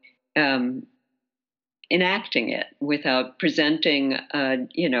without enacting it, without presenting, a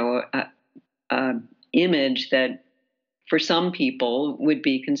image that for some people would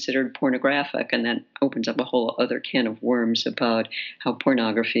be considered pornographic, and that opens up a whole other can of worms about how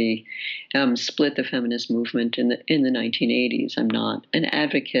pornography split the feminist movement in the 1980s. I'm not an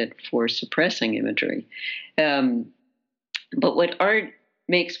advocate for suppressing imagery, but what art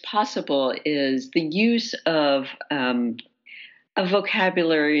makes possible is the use of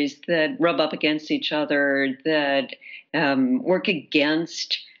vocabularies that rub up against each other, that work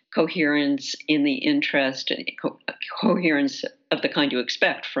against coherence in the interest, coherence of the kind you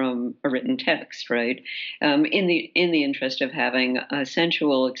expect from a written text, right? In the interest of having a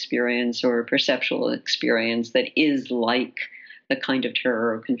sensual experience or a perceptual experience that is like the kind of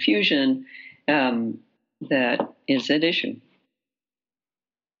terror or confusion that is at issue.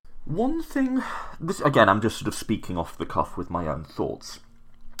 One thing, this again, I'm just sort of speaking off the cuff with my own thoughts,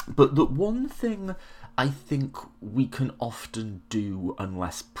 but the one thing I think we can often do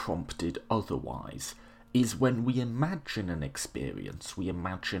unless prompted otherwise is when we imagine an experience, we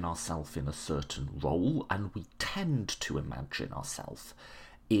imagine ourselves in a certain role, and we tend to imagine ourselves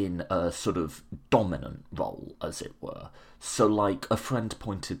in a sort of dominant role, as it were. So, like, a friend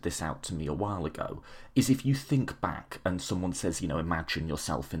pointed this out to me a while ago, is if you think back and someone says, imagine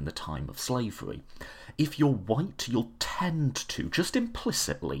yourself in the time of slavery, if you're white, you'll tend to, just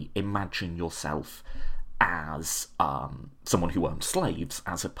implicitly, imagine yourself as someone who owned slaves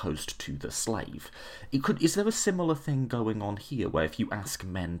as opposed to the slave. Is there a similar thing going on here, where if you ask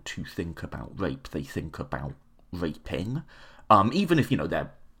men to think about rape, they think about raping? Even if,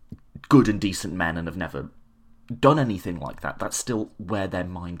 they're good and decent men and have never done anything like that, that's still where their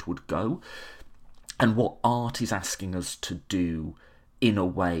mind would go. And what art is asking us to do in a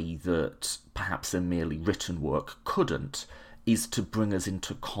way that perhaps a merely written work couldn't is to bring us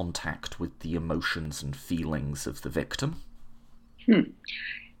into contact with the emotions and feelings of the victim.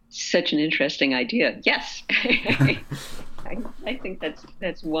 Such an interesting idea. Yes. I think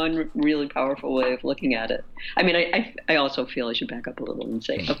that's one really powerful way of looking at it. I mean, I also feel I should back up a little and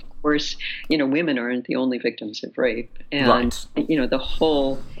say, of course, women aren't the only victims of rape, and right. The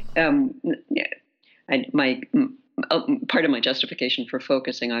whole part of my justification for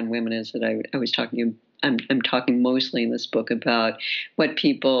focusing on women is that I was talking. I'm talking mostly in this book about what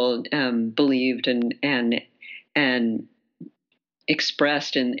people believed and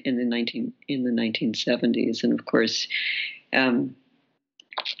expressed in the 1970s, and of course,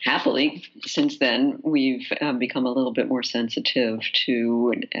 happily, since then we've become a little bit more sensitive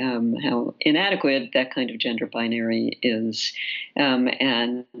to how inadequate that kind of gender binary is,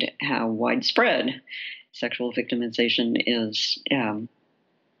 and how widespread sexual victimization is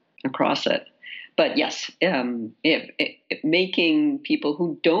across it. But yes, making people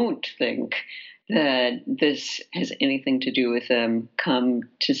who don't think that this has anything to do with them come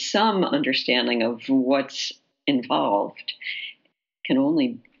to some understanding of what's involved can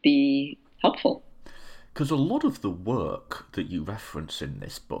only be helpful. Because a lot of the work that you reference in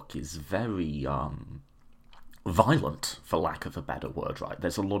this book is very violent, for lack of a better word, right?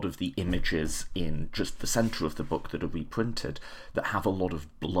 There's a lot of the images in just the centre of the book that are reprinted that have a lot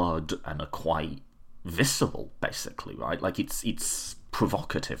of blood and are quite visceral, basically, right? Like, it's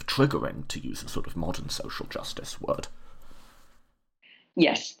provocative, triggering, to use a sort of modern social justice word.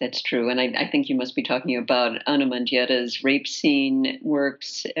 Yes, that's true. And I think you must be talking about Ana Mendieta's rape scene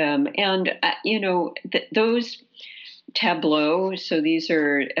works. Those tableaux, so these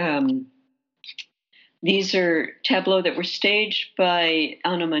are tableaux that were staged by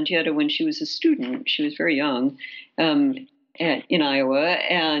Ana Mendieta when she was a student. She was very young in Iowa,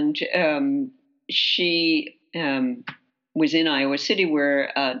 and she was in Iowa City,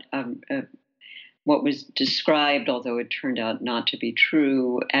 where what was described, although it turned out not to be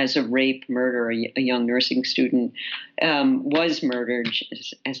true, as a rape murder. A young nursing student was murdered.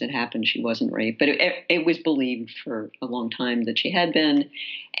 As it happened, she wasn't raped, but it was believed for a long time that she had been.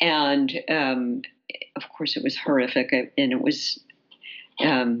 And of course, it was horrific, and it was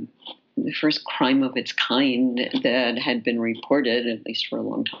the first crime of its kind that had been reported, at least for a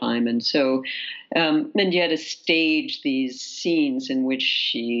long time. And so Mendieta staged these scenes in which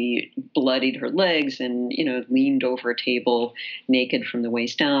she bloodied her legs and, leaned over a table naked from the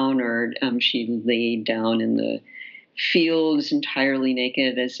waist down, or she laid down in the fields entirely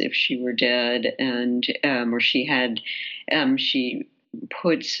naked as if she were dead, and or she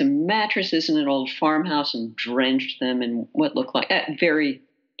put some mattresses in an old farmhouse and drenched them in what looked like very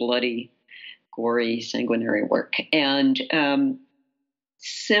bloody, gory, sanguinary work. And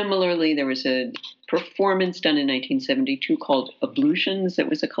Similarly, there was a performance done in 1972 called Ablutions. That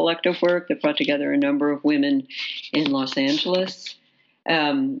was a collective work that brought together a number of women in Los Angeles.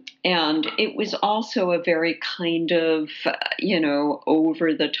 And it was also a very kind of,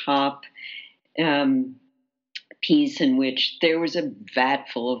 over the top piece in which there was a vat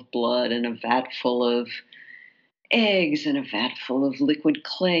full of blood and a vat full of eggs and a vat full of liquid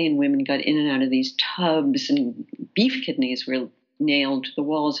clay, and women got in and out of these tubs, and beef kidneys were nailed to the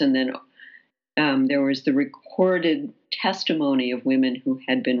walls. And then there was the recorded testimony of women who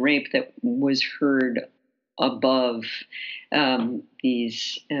had been raped that was heard above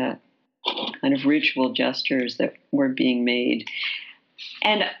these kind of ritual gestures that were being made.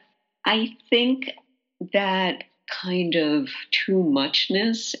 And I think that kind of too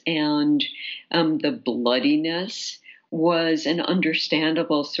muchness and the bloodiness was an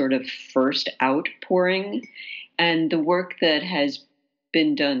understandable sort of first outpouring. And the work that has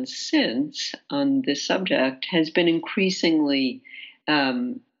been done since on this subject has been increasingly, I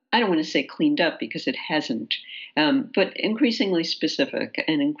don't want to say cleaned up because it hasn't, but increasingly specific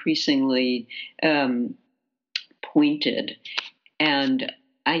and increasingly pointed. And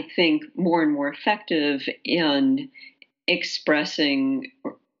I think more and more effective in expressing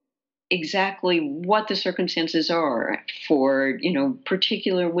exactly what the circumstances are for,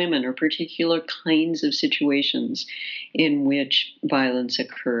 particular women or particular kinds of situations in which violence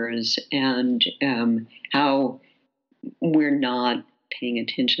occurs, and how we're not paying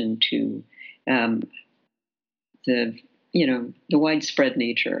attention to the widespread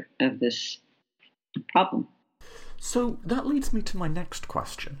nature of this problem. So that leads me to my next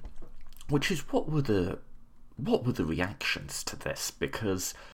question, which is what were the reactions to this?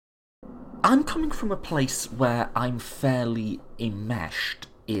 Because I'm coming from a place where I'm fairly enmeshed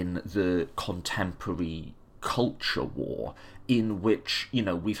in the contemporary culture war, in which,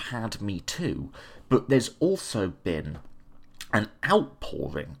 we've had Me Too, but there's also been an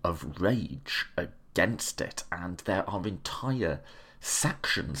outpouring of rage against it, and there are entire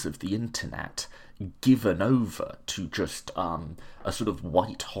sections of the internet given over to just a sort of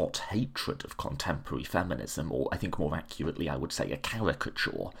white-hot hatred of contemporary feminism, or I think more accurately I would say a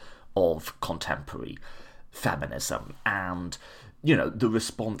caricature of contemporary feminism. And, the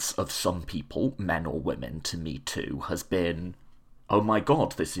response of some people, men or women, to Me Too has been, oh my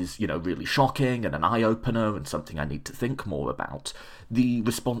god, this is, really shocking and an eye-opener and something I need to think more about. The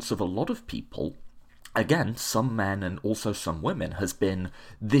response of a lot of people, again, some men and also some women, has been,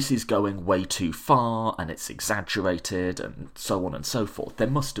 this is going way too far and it's exaggerated and so on and so forth. There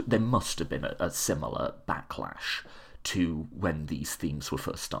must have been a similar backlash to when these themes were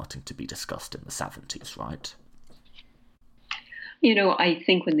first starting to be discussed in the 70s, right? I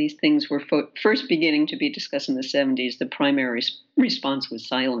think when these things were first beginning to be discussed in the 70s, the primary response was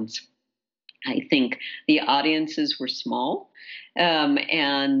silence. I think the audiences were small,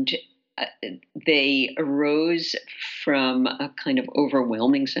 and they arose from a kind of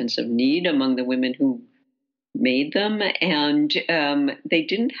overwhelming sense of need among the women who made them, and they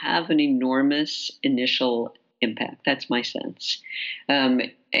didn't have an enormous initial impact. That's my sense.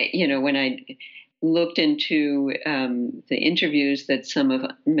 When I looked into the interviews that some of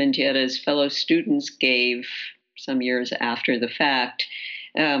Mendieta's fellow students gave some years after the fact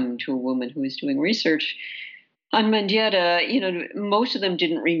to a woman who was doing research on Mendieta, most of them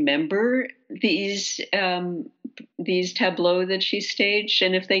didn't remember these tableaux that she staged,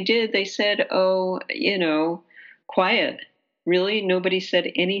 and if they did, they said, "Oh, quiet. Really, nobody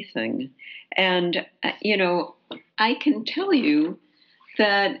said anything." And I can tell you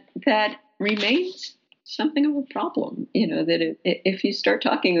that remains something of a problem. That if you start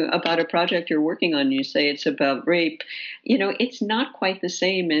talking about a project you're working on, you say it's about rape, it's not quite the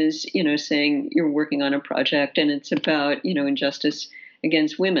same as, saying you're working on a project and it's about, injustice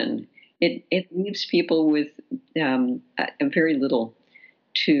against women. It leaves people with very little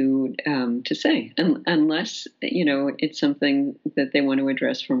to say, unless, it's something that they want to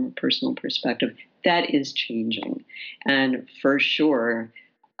address from a personal perspective. That is changing. And for sure,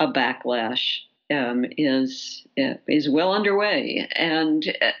 a backlash is well underway,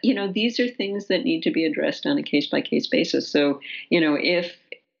 and these are things that need to be addressed on a case by case basis. So if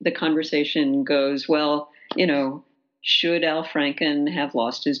the conversation goes, well, should Al Franken have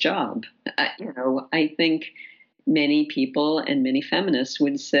lost his job? I think many people and many feminists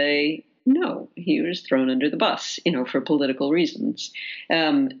would say no, he was thrown under the bus, for political reasons.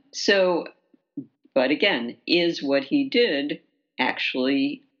 But again, is what he did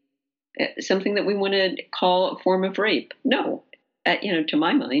actually something that we want to call a form of rape? No. To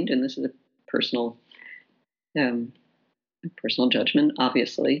my mind, and this is a personal personal judgment,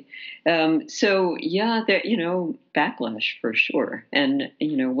 obviously. So yeah, there, backlash for sure. And,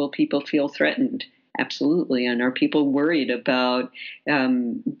 will people feel threatened? Absolutely. And are people worried about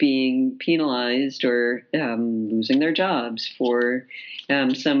being penalized or losing their jobs for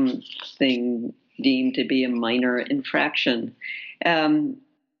something deemed to be a minor infraction? Um,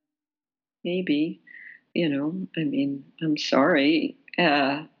 Maybe, I'm sorry.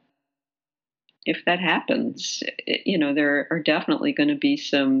 If that happens, there are definitely going to be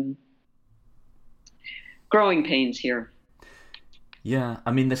some growing pains here. Yeah,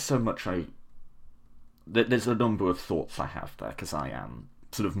 I mean, there's so much there's a number of thoughts I have there, because I am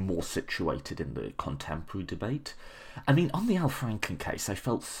sort of more situated in the contemporary debate. I mean, on the Al Franken case, I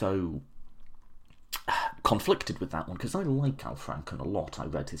felt so conflicted with that one, because I like Al Franken a lot. I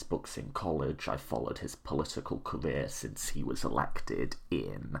read his books in college. I followed his political career since he was elected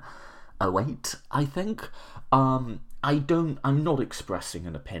in '08, I think. I'm not expressing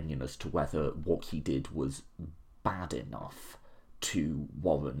an opinion as to whether what he did was bad enough to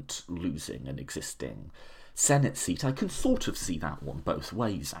warrant losing an existing Senate seat. I can sort of see that one both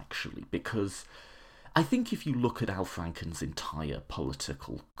ways, actually, because I think if you look at Al Franken's entire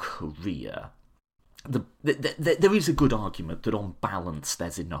political career, there is a good argument that on balance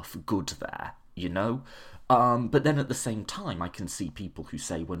there's enough good there, But then at the same time, I can see people who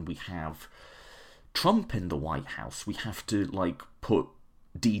say when we have Trump in the White House, we have to, put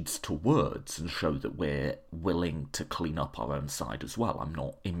deeds to words and show that we're willing to clean up our own side as well. I'm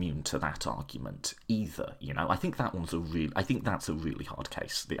not immune to that argument either, I think I think that's a really hard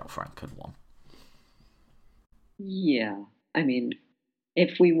case, the Al Franken one. Yeah. I mean,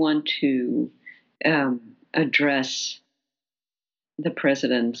 if we want to address the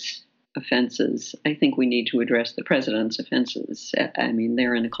president's offenses, I think we need to address the president's offenses. I mean,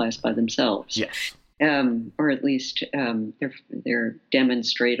 they're in a class by themselves. Yes. Or at least they're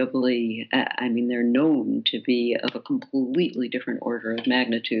demonstrably, they're known to be of a completely different order of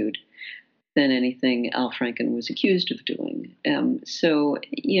magnitude than anything Al Franken was accused of doing. So,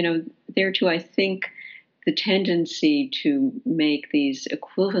 there too, I think the tendency to make these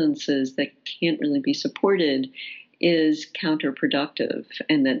equivalences that can't really be supported is counterproductive,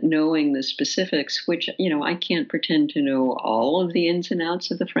 and that knowing the specifics, which, I can't pretend to know all of the ins and outs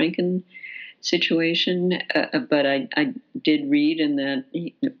of the Franken situation, but I did read in that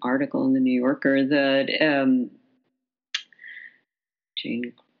article in the New Yorker that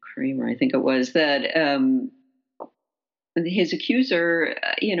Jane Kramer, I think it was, that his accuser,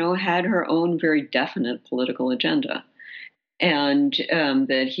 had her own very definite political agenda, and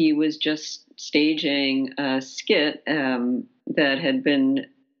that he was just staging a skit that had been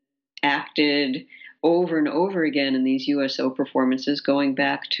acted over and over again in these USO performances going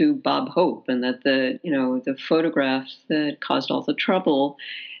back to Bob Hope, and that the photograph that caused all the trouble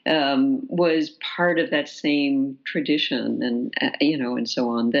was part of that same tradition, and and so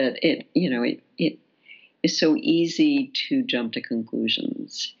on, that it is so easy to jump to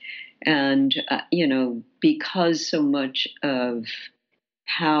conclusions. And, because so much of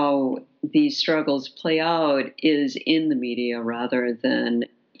how these struggles play out is in the media rather than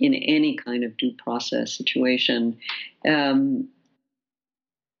in any kind of due process situation,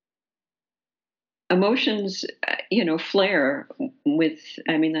 emotions, flare with,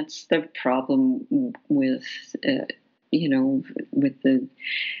 that's the problem with, with the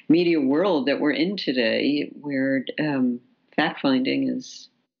media world that we're in today, where fact-finding is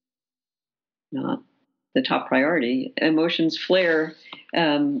not the top priority. Emotions flare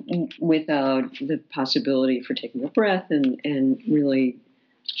without the possibility for taking a breath and really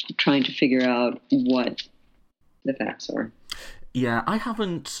trying to figure out what the facts are. Yeah,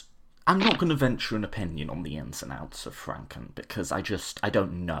 I'm not going to venture an opinion on the ins and outs of Franken, because I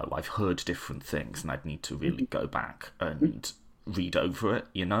don't know. I've heard different things, and I'd need to really go back and read over it,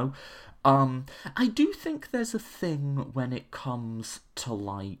 I do think there's a thing when it comes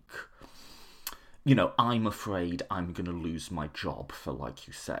to, I'm afraid I'm going to lose my job for, like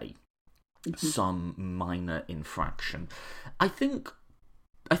you say, some minor infraction. I think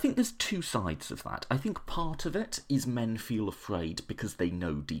there's two sides of that. I think part of it is men feel afraid because they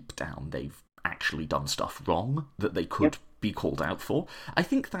know deep down they've actually done stuff wrong that they could be called out for. I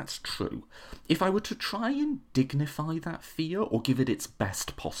think that's true. If I were to try and dignify that fear or give it its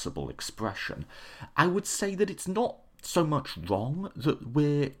best possible expression, I would say that it's not so much wrong that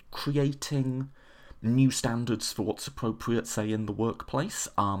we're creating new standards for what's appropriate, say, in the workplace.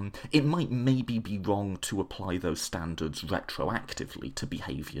 It might maybe be wrong to apply those standards retroactively to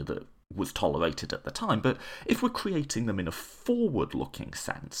behaviour that was tolerated at the time, but if we're creating them in a forward-looking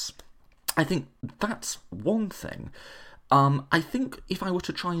sense, I think that's one thing. I think if I were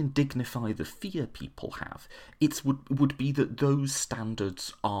to try and dignify the fear people have, it would be that those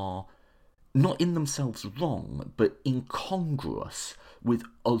standards are not in themselves wrong, but incongruous with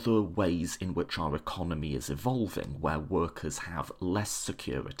other ways in which our economy is evolving, where workers have less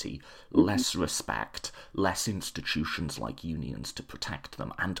security, less respect, less institutions like unions to protect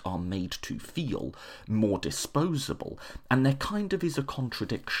them, and are made to feel more disposable. And there kind of is a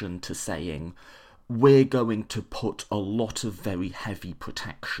contradiction to saying, we're going to put a lot of very heavy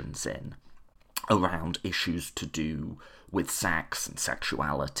protections in around issues to do with sex and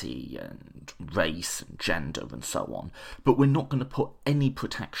sexuality and race and gender and so on, but we're not going to put any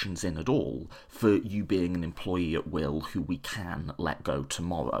protections in at all for you being an employee at will who we can let go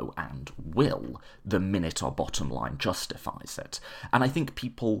tomorrow and will the minute our bottom line justifies it. And I think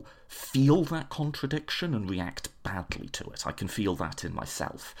people feel that contradiction and react badly to it. I can feel that in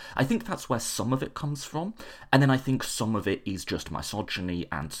myself. I think that's where some of it comes from, and then I think some of it is just misogyny,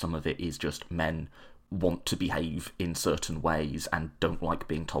 and some of it is just men want to behave in certain ways and don't like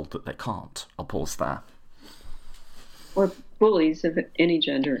being told that they can't. I'll pause there. Or bullies of any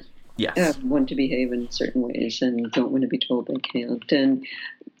gender. Yes. Want to behave in certain ways and don't want to be told they can't. And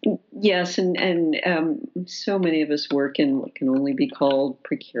yes, and so many of us work in what can only be called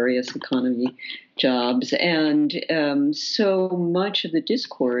precarious economy jobs. And so much of the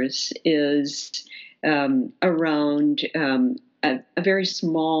discourse is around a very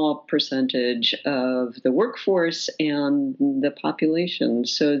small percentage of the workforce and the population.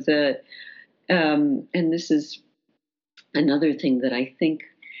 So that, and this is another thing that I think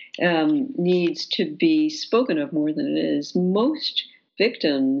needs to be spoken of more than it is. Most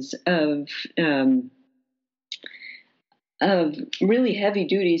victims of really heavy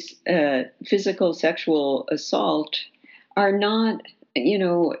duty physical sexual assault are not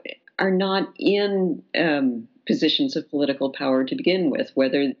in positions of political power to begin with,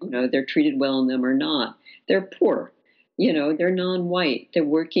 whether they're treated well in them or not. They're poor, they're non-white, they're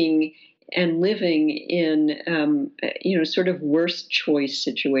working and living in sort of worst choice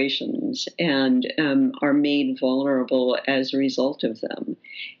situations, and are made vulnerable as a result of them.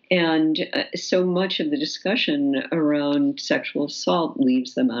 And so much of the discussion around sexual assault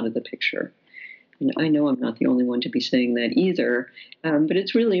leaves them out of the picture. And I know I'm not the only one to be saying that either, but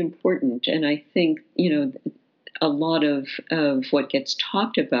it's really important. And I think, a lot of what gets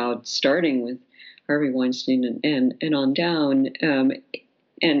talked about, starting with Harvey Weinstein and on down,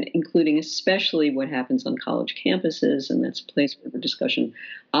 and including especially what happens on college campuses, and that's a place where the discussion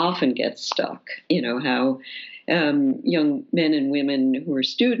often gets stuck, how young men and women who are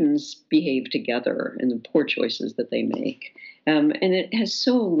students behave together and the poor choices that they make. And it has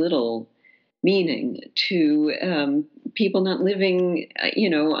so little meaning to people not living,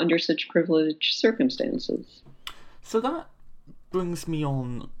 under such privileged circumstances. So that brings me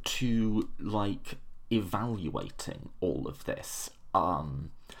on to, evaluating all of this,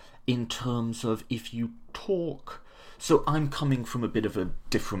 in terms of if you talk... So I'm coming from a bit of a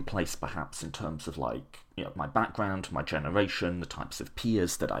different place, perhaps, in terms of, my background, my generation, the types of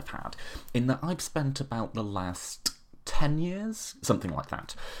peers that I've had, in that I've spent about the last 10 years, something like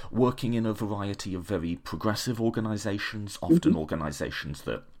that, working in a variety of very progressive organisations, often organisations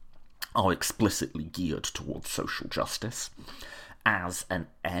that are explicitly geared towards social justice as an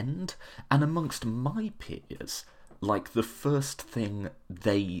end. And amongst my peers, the first thing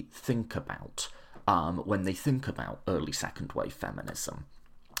they think about when they think about early second wave feminism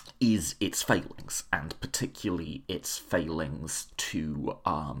is its failings, and particularly its failings to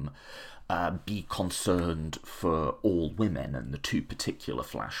be concerned for all women. And the two particular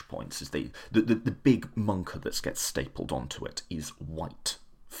flashpoints is the big marker that gets stapled onto it is white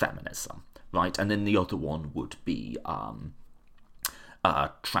feminism, right? And then the other one would be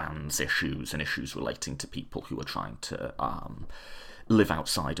trans issues and issues relating to people who are trying to live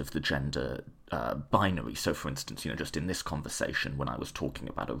outside of the gender binary. So, for instance, just in this conversation, when I was talking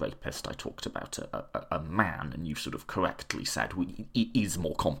about a rapist, I talked about a man, and you sort of correctly said it is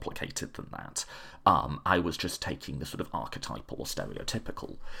more complicated than that. I was just taking the sort of archetypal or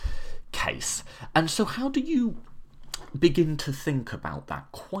stereotypical case. And so how do you begin to think about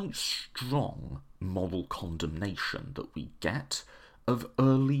that quite strong moral condemnation that we get of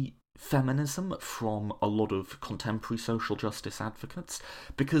early feminism from a lot of contemporary social justice advocates?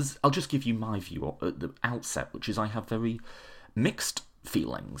 Because I'll just give you my view at the outset, which is I have very mixed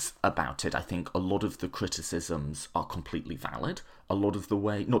feelings about it. I think a lot of the criticisms are completely valid. A lot of the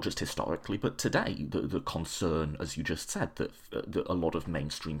way, not just historically, but today, the concern, as you just said, that a lot of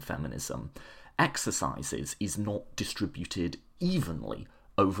mainstream feminism exercises is not distributed evenly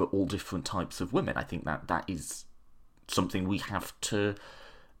over all different types of women. I think that is something we have to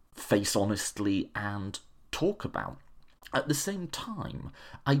face honestly and talk about. At the same time,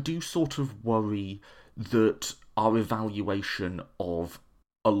 I do sort of worry that our evaluation of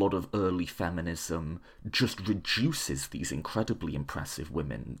a lot of early feminism just reduces these incredibly impressive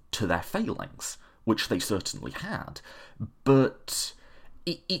women to their failings, which they certainly had. But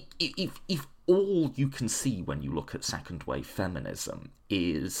if all you can see when you look at second wave feminism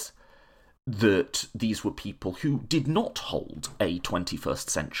is that these were people who did not hold a 21st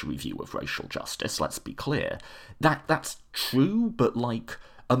century view of racial justice, let's be clear. That's true, but like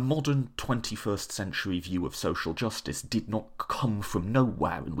a modern 21st century view of social justice did not come from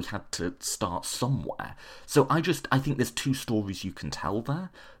nowhere, and we had to start somewhere. So I think there's two stories you can tell there,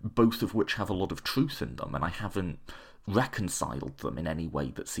 both of which have a lot of truth in them, and I haven't reconciled them in any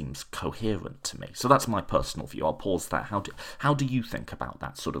way that seems coherent to me. So that's my personal view. I'll pause there. How do you think about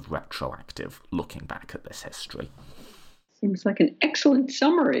that sort of retroactive looking back at this history? Seems like an excellent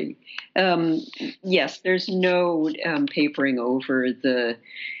summary. Yes, there's no papering over the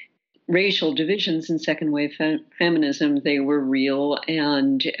racial divisions in second wave feminism. They were real,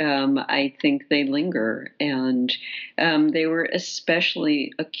 and I think they linger. And they were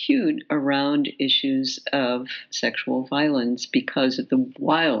especially acute around issues of sexual violence because of the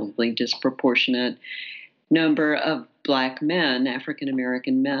wildly disproportionate number of Black men, African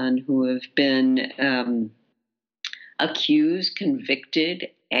American men, who have been accused, convicted,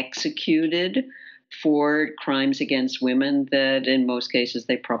 executed for crimes against women that in most cases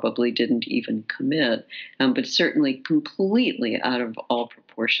they probably didn't even commit, but certainly completely out of all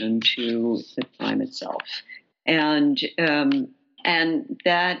proportion to the crime itself. And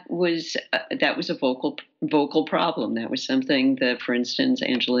that was a vocal problem. That was something that, for instance,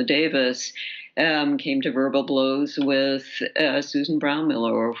 Angela Davis came to verbal blows with Susan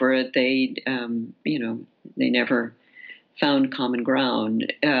Brownmiller over it. They never found common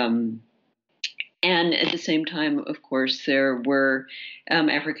ground. And at the same time, of course, there were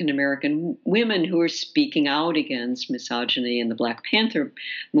African American women who were speaking out against misogyny in the Black Panther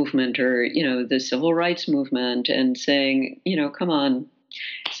movement, or the civil rights movement, and saying, come on,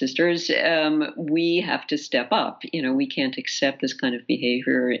 sisters, we have to step up. We can't accept this kind of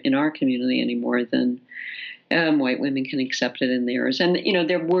behavior in our community any more than white women can accept it in theirs. And,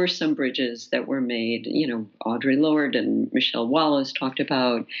 there were some bridges that were made. Audre Lorde and Michelle Wallace talked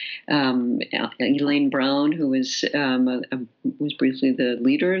about Elaine Brown, who was briefly the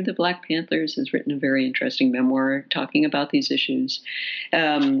leader of the Black Panthers, has written a very interesting memoir talking about these issues.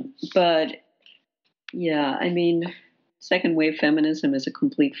 But, yeah, I mean, second wave feminism is a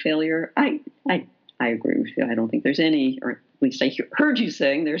complete failure. I agree with you. I don't think there's any, or at least I heard you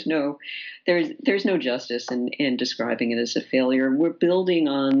saying there's no justice in describing it as a failure. We're building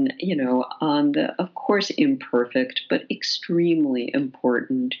on the, of course, imperfect but extremely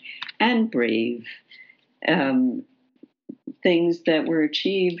important and brave things that were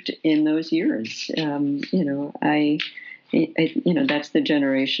achieved in those years. That's the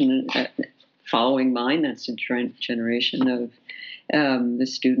generation following mine. That's the generation of the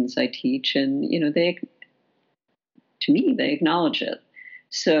students I teach, and to me, they acknowledge it.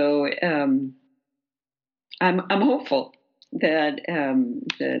 So I'm hopeful that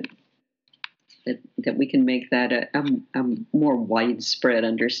that we can make that a more widespread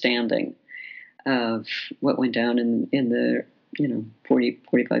understanding of what went down in the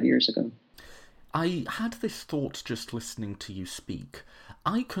 45 years ago. I had this thought just listening to you speak.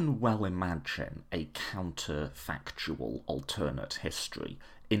 I can well imagine a counterfactual alternate history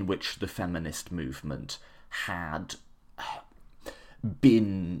in which the feminist movement had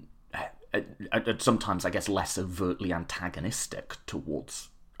been sometimes, I guess, less overtly antagonistic towards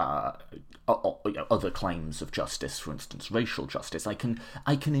other claims of justice, for instance, racial justice. I can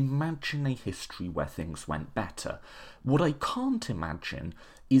imagine a history where things went better. What I can't imagine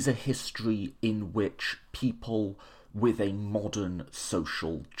is a history in which people with a modern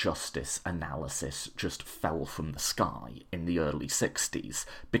social justice analysis just fell from the sky in the early 60s,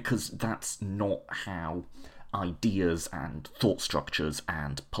 because that's not how ideas and thought structures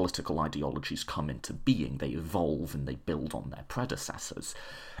and political ideologies come into being. They evolve and they build on their predecessors.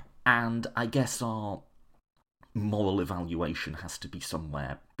 And I guess our moral evaluation has to be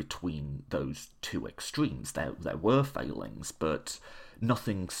somewhere between those two extremes. There were failings, but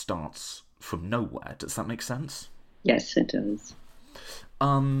nothing starts from nowhere. Does that make sense? Yes, it does.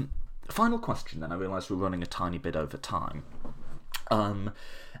 Final question then. I realise we're running a tiny bit over time. And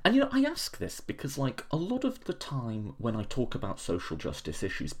I ask this because, a lot of the time when I talk about social justice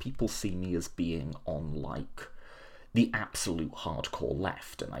issues, people see me as being on, the absolute hardcore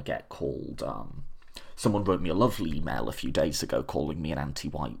left, and I get called Someone wrote me a lovely email a few days ago calling me an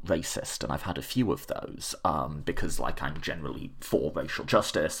anti-white racist, and I've had a few of those, because, like, I'm generally for racial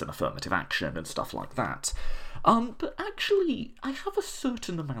justice and affirmative action and stuff like that. But actually, I have a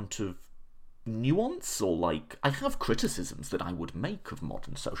certain amount of nuance, or, like, I have criticisms that I would make of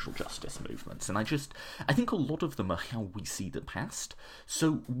modern social justice movements, and I think a lot of them are how we see the past.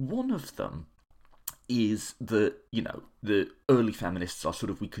 So one of them is that, the early feminists are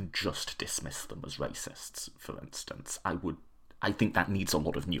sort of, we can just dismiss them as racists, for instance. I think that needs a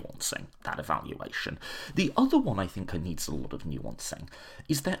lot of nuancing, that evaluation. The other one I think needs a lot of nuancing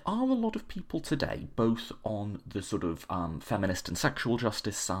is there are a lot of people today, both on the sort of feminist and sexual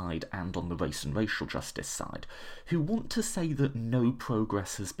justice side and on the race and racial justice side, who want to say that no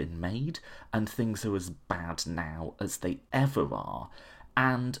progress has been made and things are as bad now as they ever are.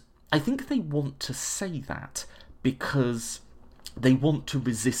 And I think they want to say that because they want to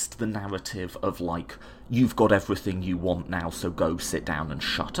resist the narrative of, like, you've got everything you want now, so go sit down and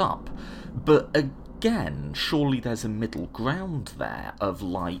shut up. But again, surely there's a middle ground there of,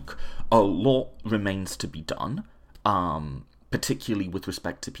 like, a lot remains to be done, particularly with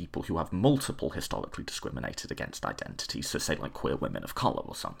respect to people who have multiple historically discriminated against identities, so say, like, queer women of colour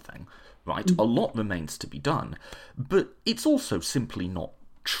or something, right? Mm-hmm. A lot remains to be done, but it's also simply not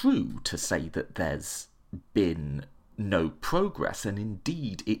true to say that there's been no progress, and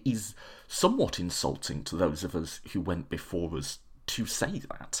indeed it is somewhat insulting to those of us who went before us to say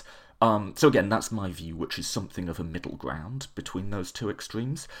that. So again, that's my view, which is something of a middle ground between those two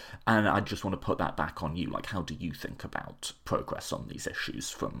extremes, and I just want to put that back on you. Like, how do you think about progress on these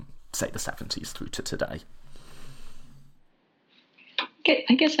issues from, say, the 70s through to today? Okay,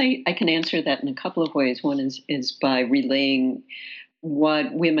 I guess I can answer that in a couple of ways. One is by relaying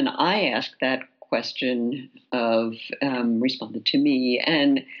what women I asked that question of responded to me,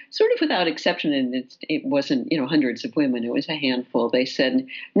 and sort of without exception, and it wasn't hundreds of women, it was a handful. They said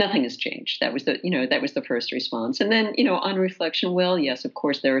nothing has changed. That was the first response. And then on reflection, well, yes, of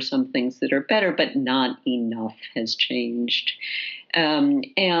course there are some things that are better, but not enough has changed.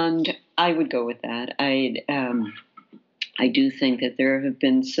 And I would go with that. I do think that there have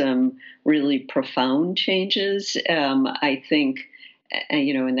been some really profound changes. I think,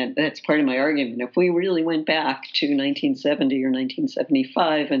 and that's part of my argument. If we really went back to 1970 or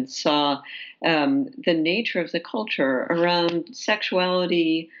 1975 and saw the nature of the culture around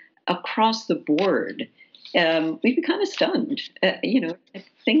sexuality across the board, we'd be kind of stunned.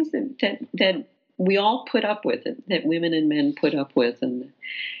 Things that we all put up with, that women and men put up with, and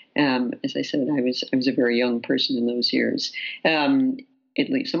as I said, I was a very young person in those years. It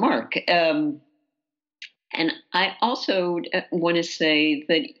leaves a mark. And I also want to say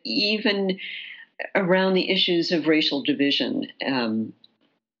that even around the issues of racial division,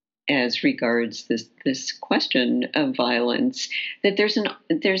 as regards this question of violence, that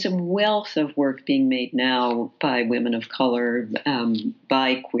there's a wealth of work being made now by women of color,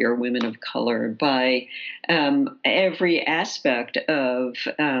 by queer women of color, by every aspect of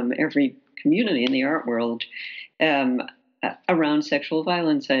every community in the art world. Around sexual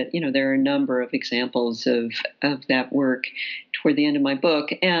violence. There are a number of examples of that work toward the end of my book.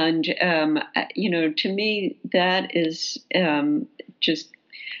 And, to me, that is just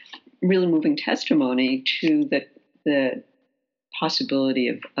really moving testimony to the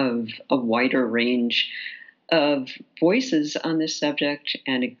possibility of a wider range of voices on this subject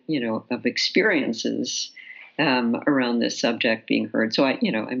and, of experiences around this subject being heard. So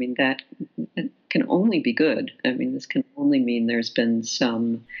that can only be good. This can only mean there's been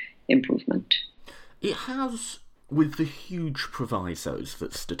some improvement. It has, with the huge provisos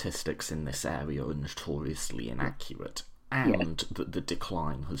that statistics in this area are notoriously inaccurate, and that the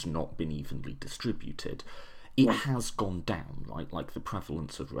decline has not been evenly distributed. It has gone down, right? Like, the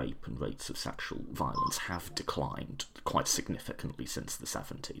prevalence of rape and rates of sexual violence have declined quite significantly since the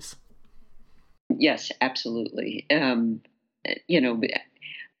 70s. Yes, absolutely.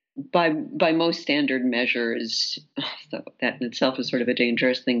 By most standard measures, that in itself is sort of a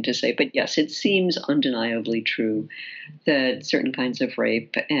dangerous thing to say, but yes, it seems undeniably true that certain kinds of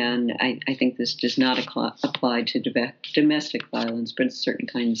rape, and I think this does not apply to domestic violence, but certain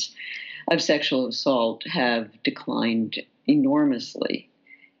kinds of sexual assault have declined enormously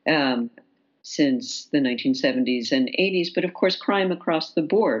since the 1970s and 80s. But of course, crime across the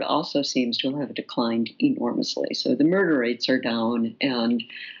board also seems to have declined enormously. So the murder rates are down, and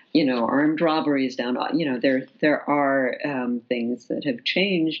armed robbery is down. There are things that have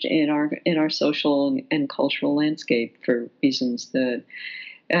changed in our social and cultural landscape for reasons that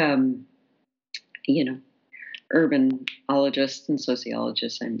urbanologists and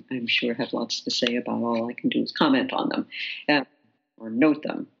sociologists, I'm sure, have lots to say about. All I can do is comment on them or note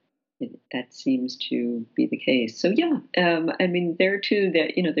them. That seems to be the case. So yeah, I mean, there too,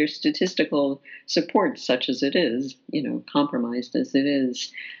 that there's statistical support, such as it is, compromised as it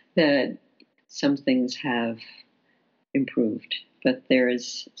is, that some things have improved, but there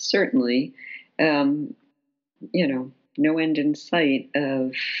is certainly, no end in sight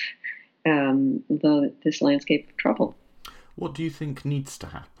of this landscape of trouble. What do you think needs to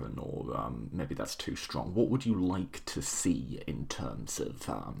happen, or maybe that's too strong? What would you like to see in terms of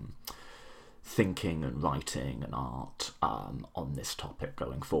thinking and writing and art on this topic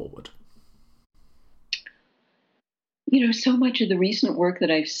going forward? So much of the recent work that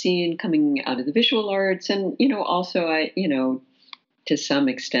I've seen coming out of the visual arts, and also to some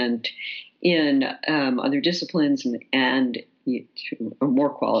extent in other disciplines, and to a more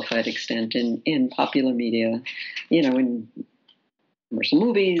qualified extent in popular media, in commercial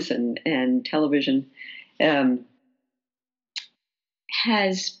movies and television,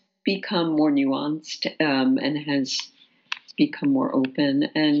 has become more nuanced and has become more open.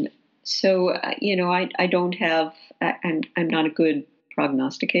 And so, I don't have. I'm not a good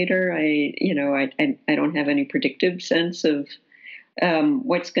prognosticator. I don't have any predictive sense of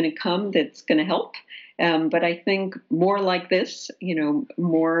what's going to come that's going to help. But I think more like this,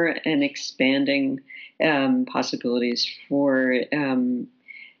 more and expanding possibilities for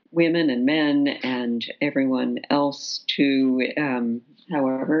women and men and everyone else to,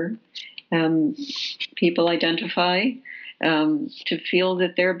 however people identify, to feel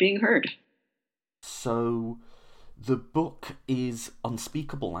that they're being heard. So the book is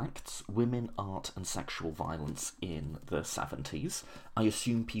Unspeakable Acts, Women, Art and Sexual Violence in the 70s. I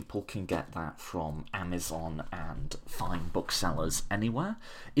assume people can get that from Amazon and fine booksellers anywhere.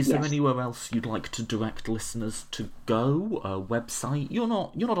 Is there anywhere else you'd like to direct listeners to go? A website? You're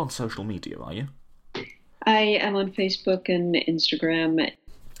not on social media, are you? I am on Facebook and Instagram.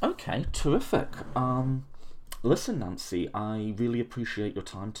 Okay, terrific. Listen, Nancy, I really appreciate your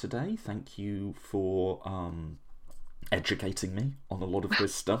time today. Thank you for educating me on a lot of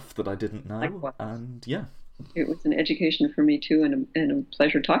this stuff that I didn't know. Likewise. And yeah. It was an education for me too, and a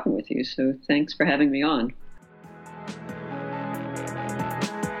pleasure talking with you. So thanks for having me on.